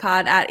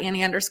nobodyspod, at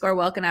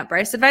Annie_Welkin, at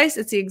Bryce Advice.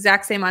 It's the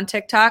exact same on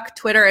TikTok.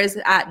 Twitter is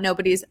at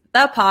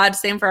nobody'sthepod.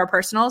 Same for our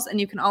personals. And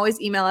you can always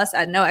email us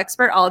at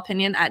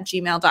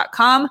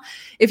noexpertallopinion@gmail.com.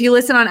 If you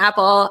listen on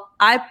Apple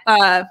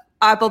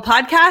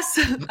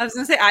Podcasts, I was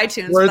going to say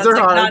iTunes. Words are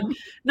hard.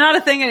 Not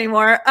a thing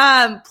anymore.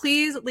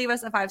 Please leave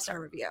us a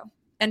 5-star review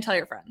and tell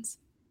your friends.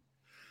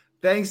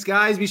 Thanks,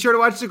 guys. Be sure to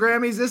watch the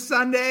Grammys this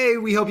Sunday.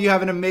 We hope you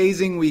have an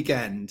amazing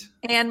weekend.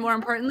 And more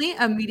importantly,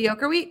 a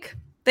mediocre week.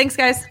 Thanks,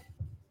 guys.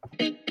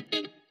 The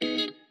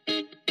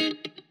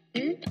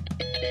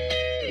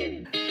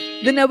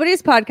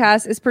Nobody's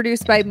Podcast is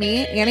produced by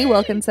me, Annie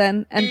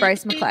Wilkinson, and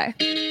Bryce McClay.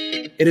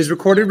 It is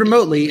recorded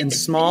remotely in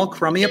small,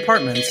 crummy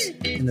apartments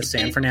in the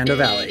San Fernando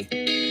Valley.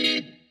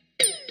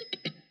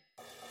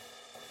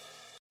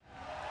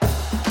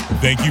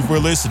 Thank you for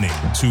listening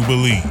to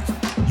Believe.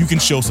 You can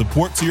show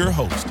support to your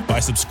host by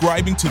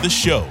subscribing to the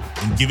show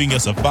and giving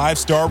us a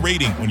 5-star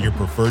rating on your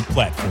preferred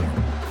platform.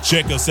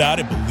 Check us out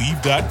at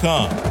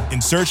Believe.com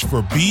and search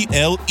for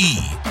BLEAV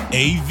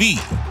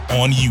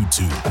on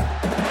YouTube.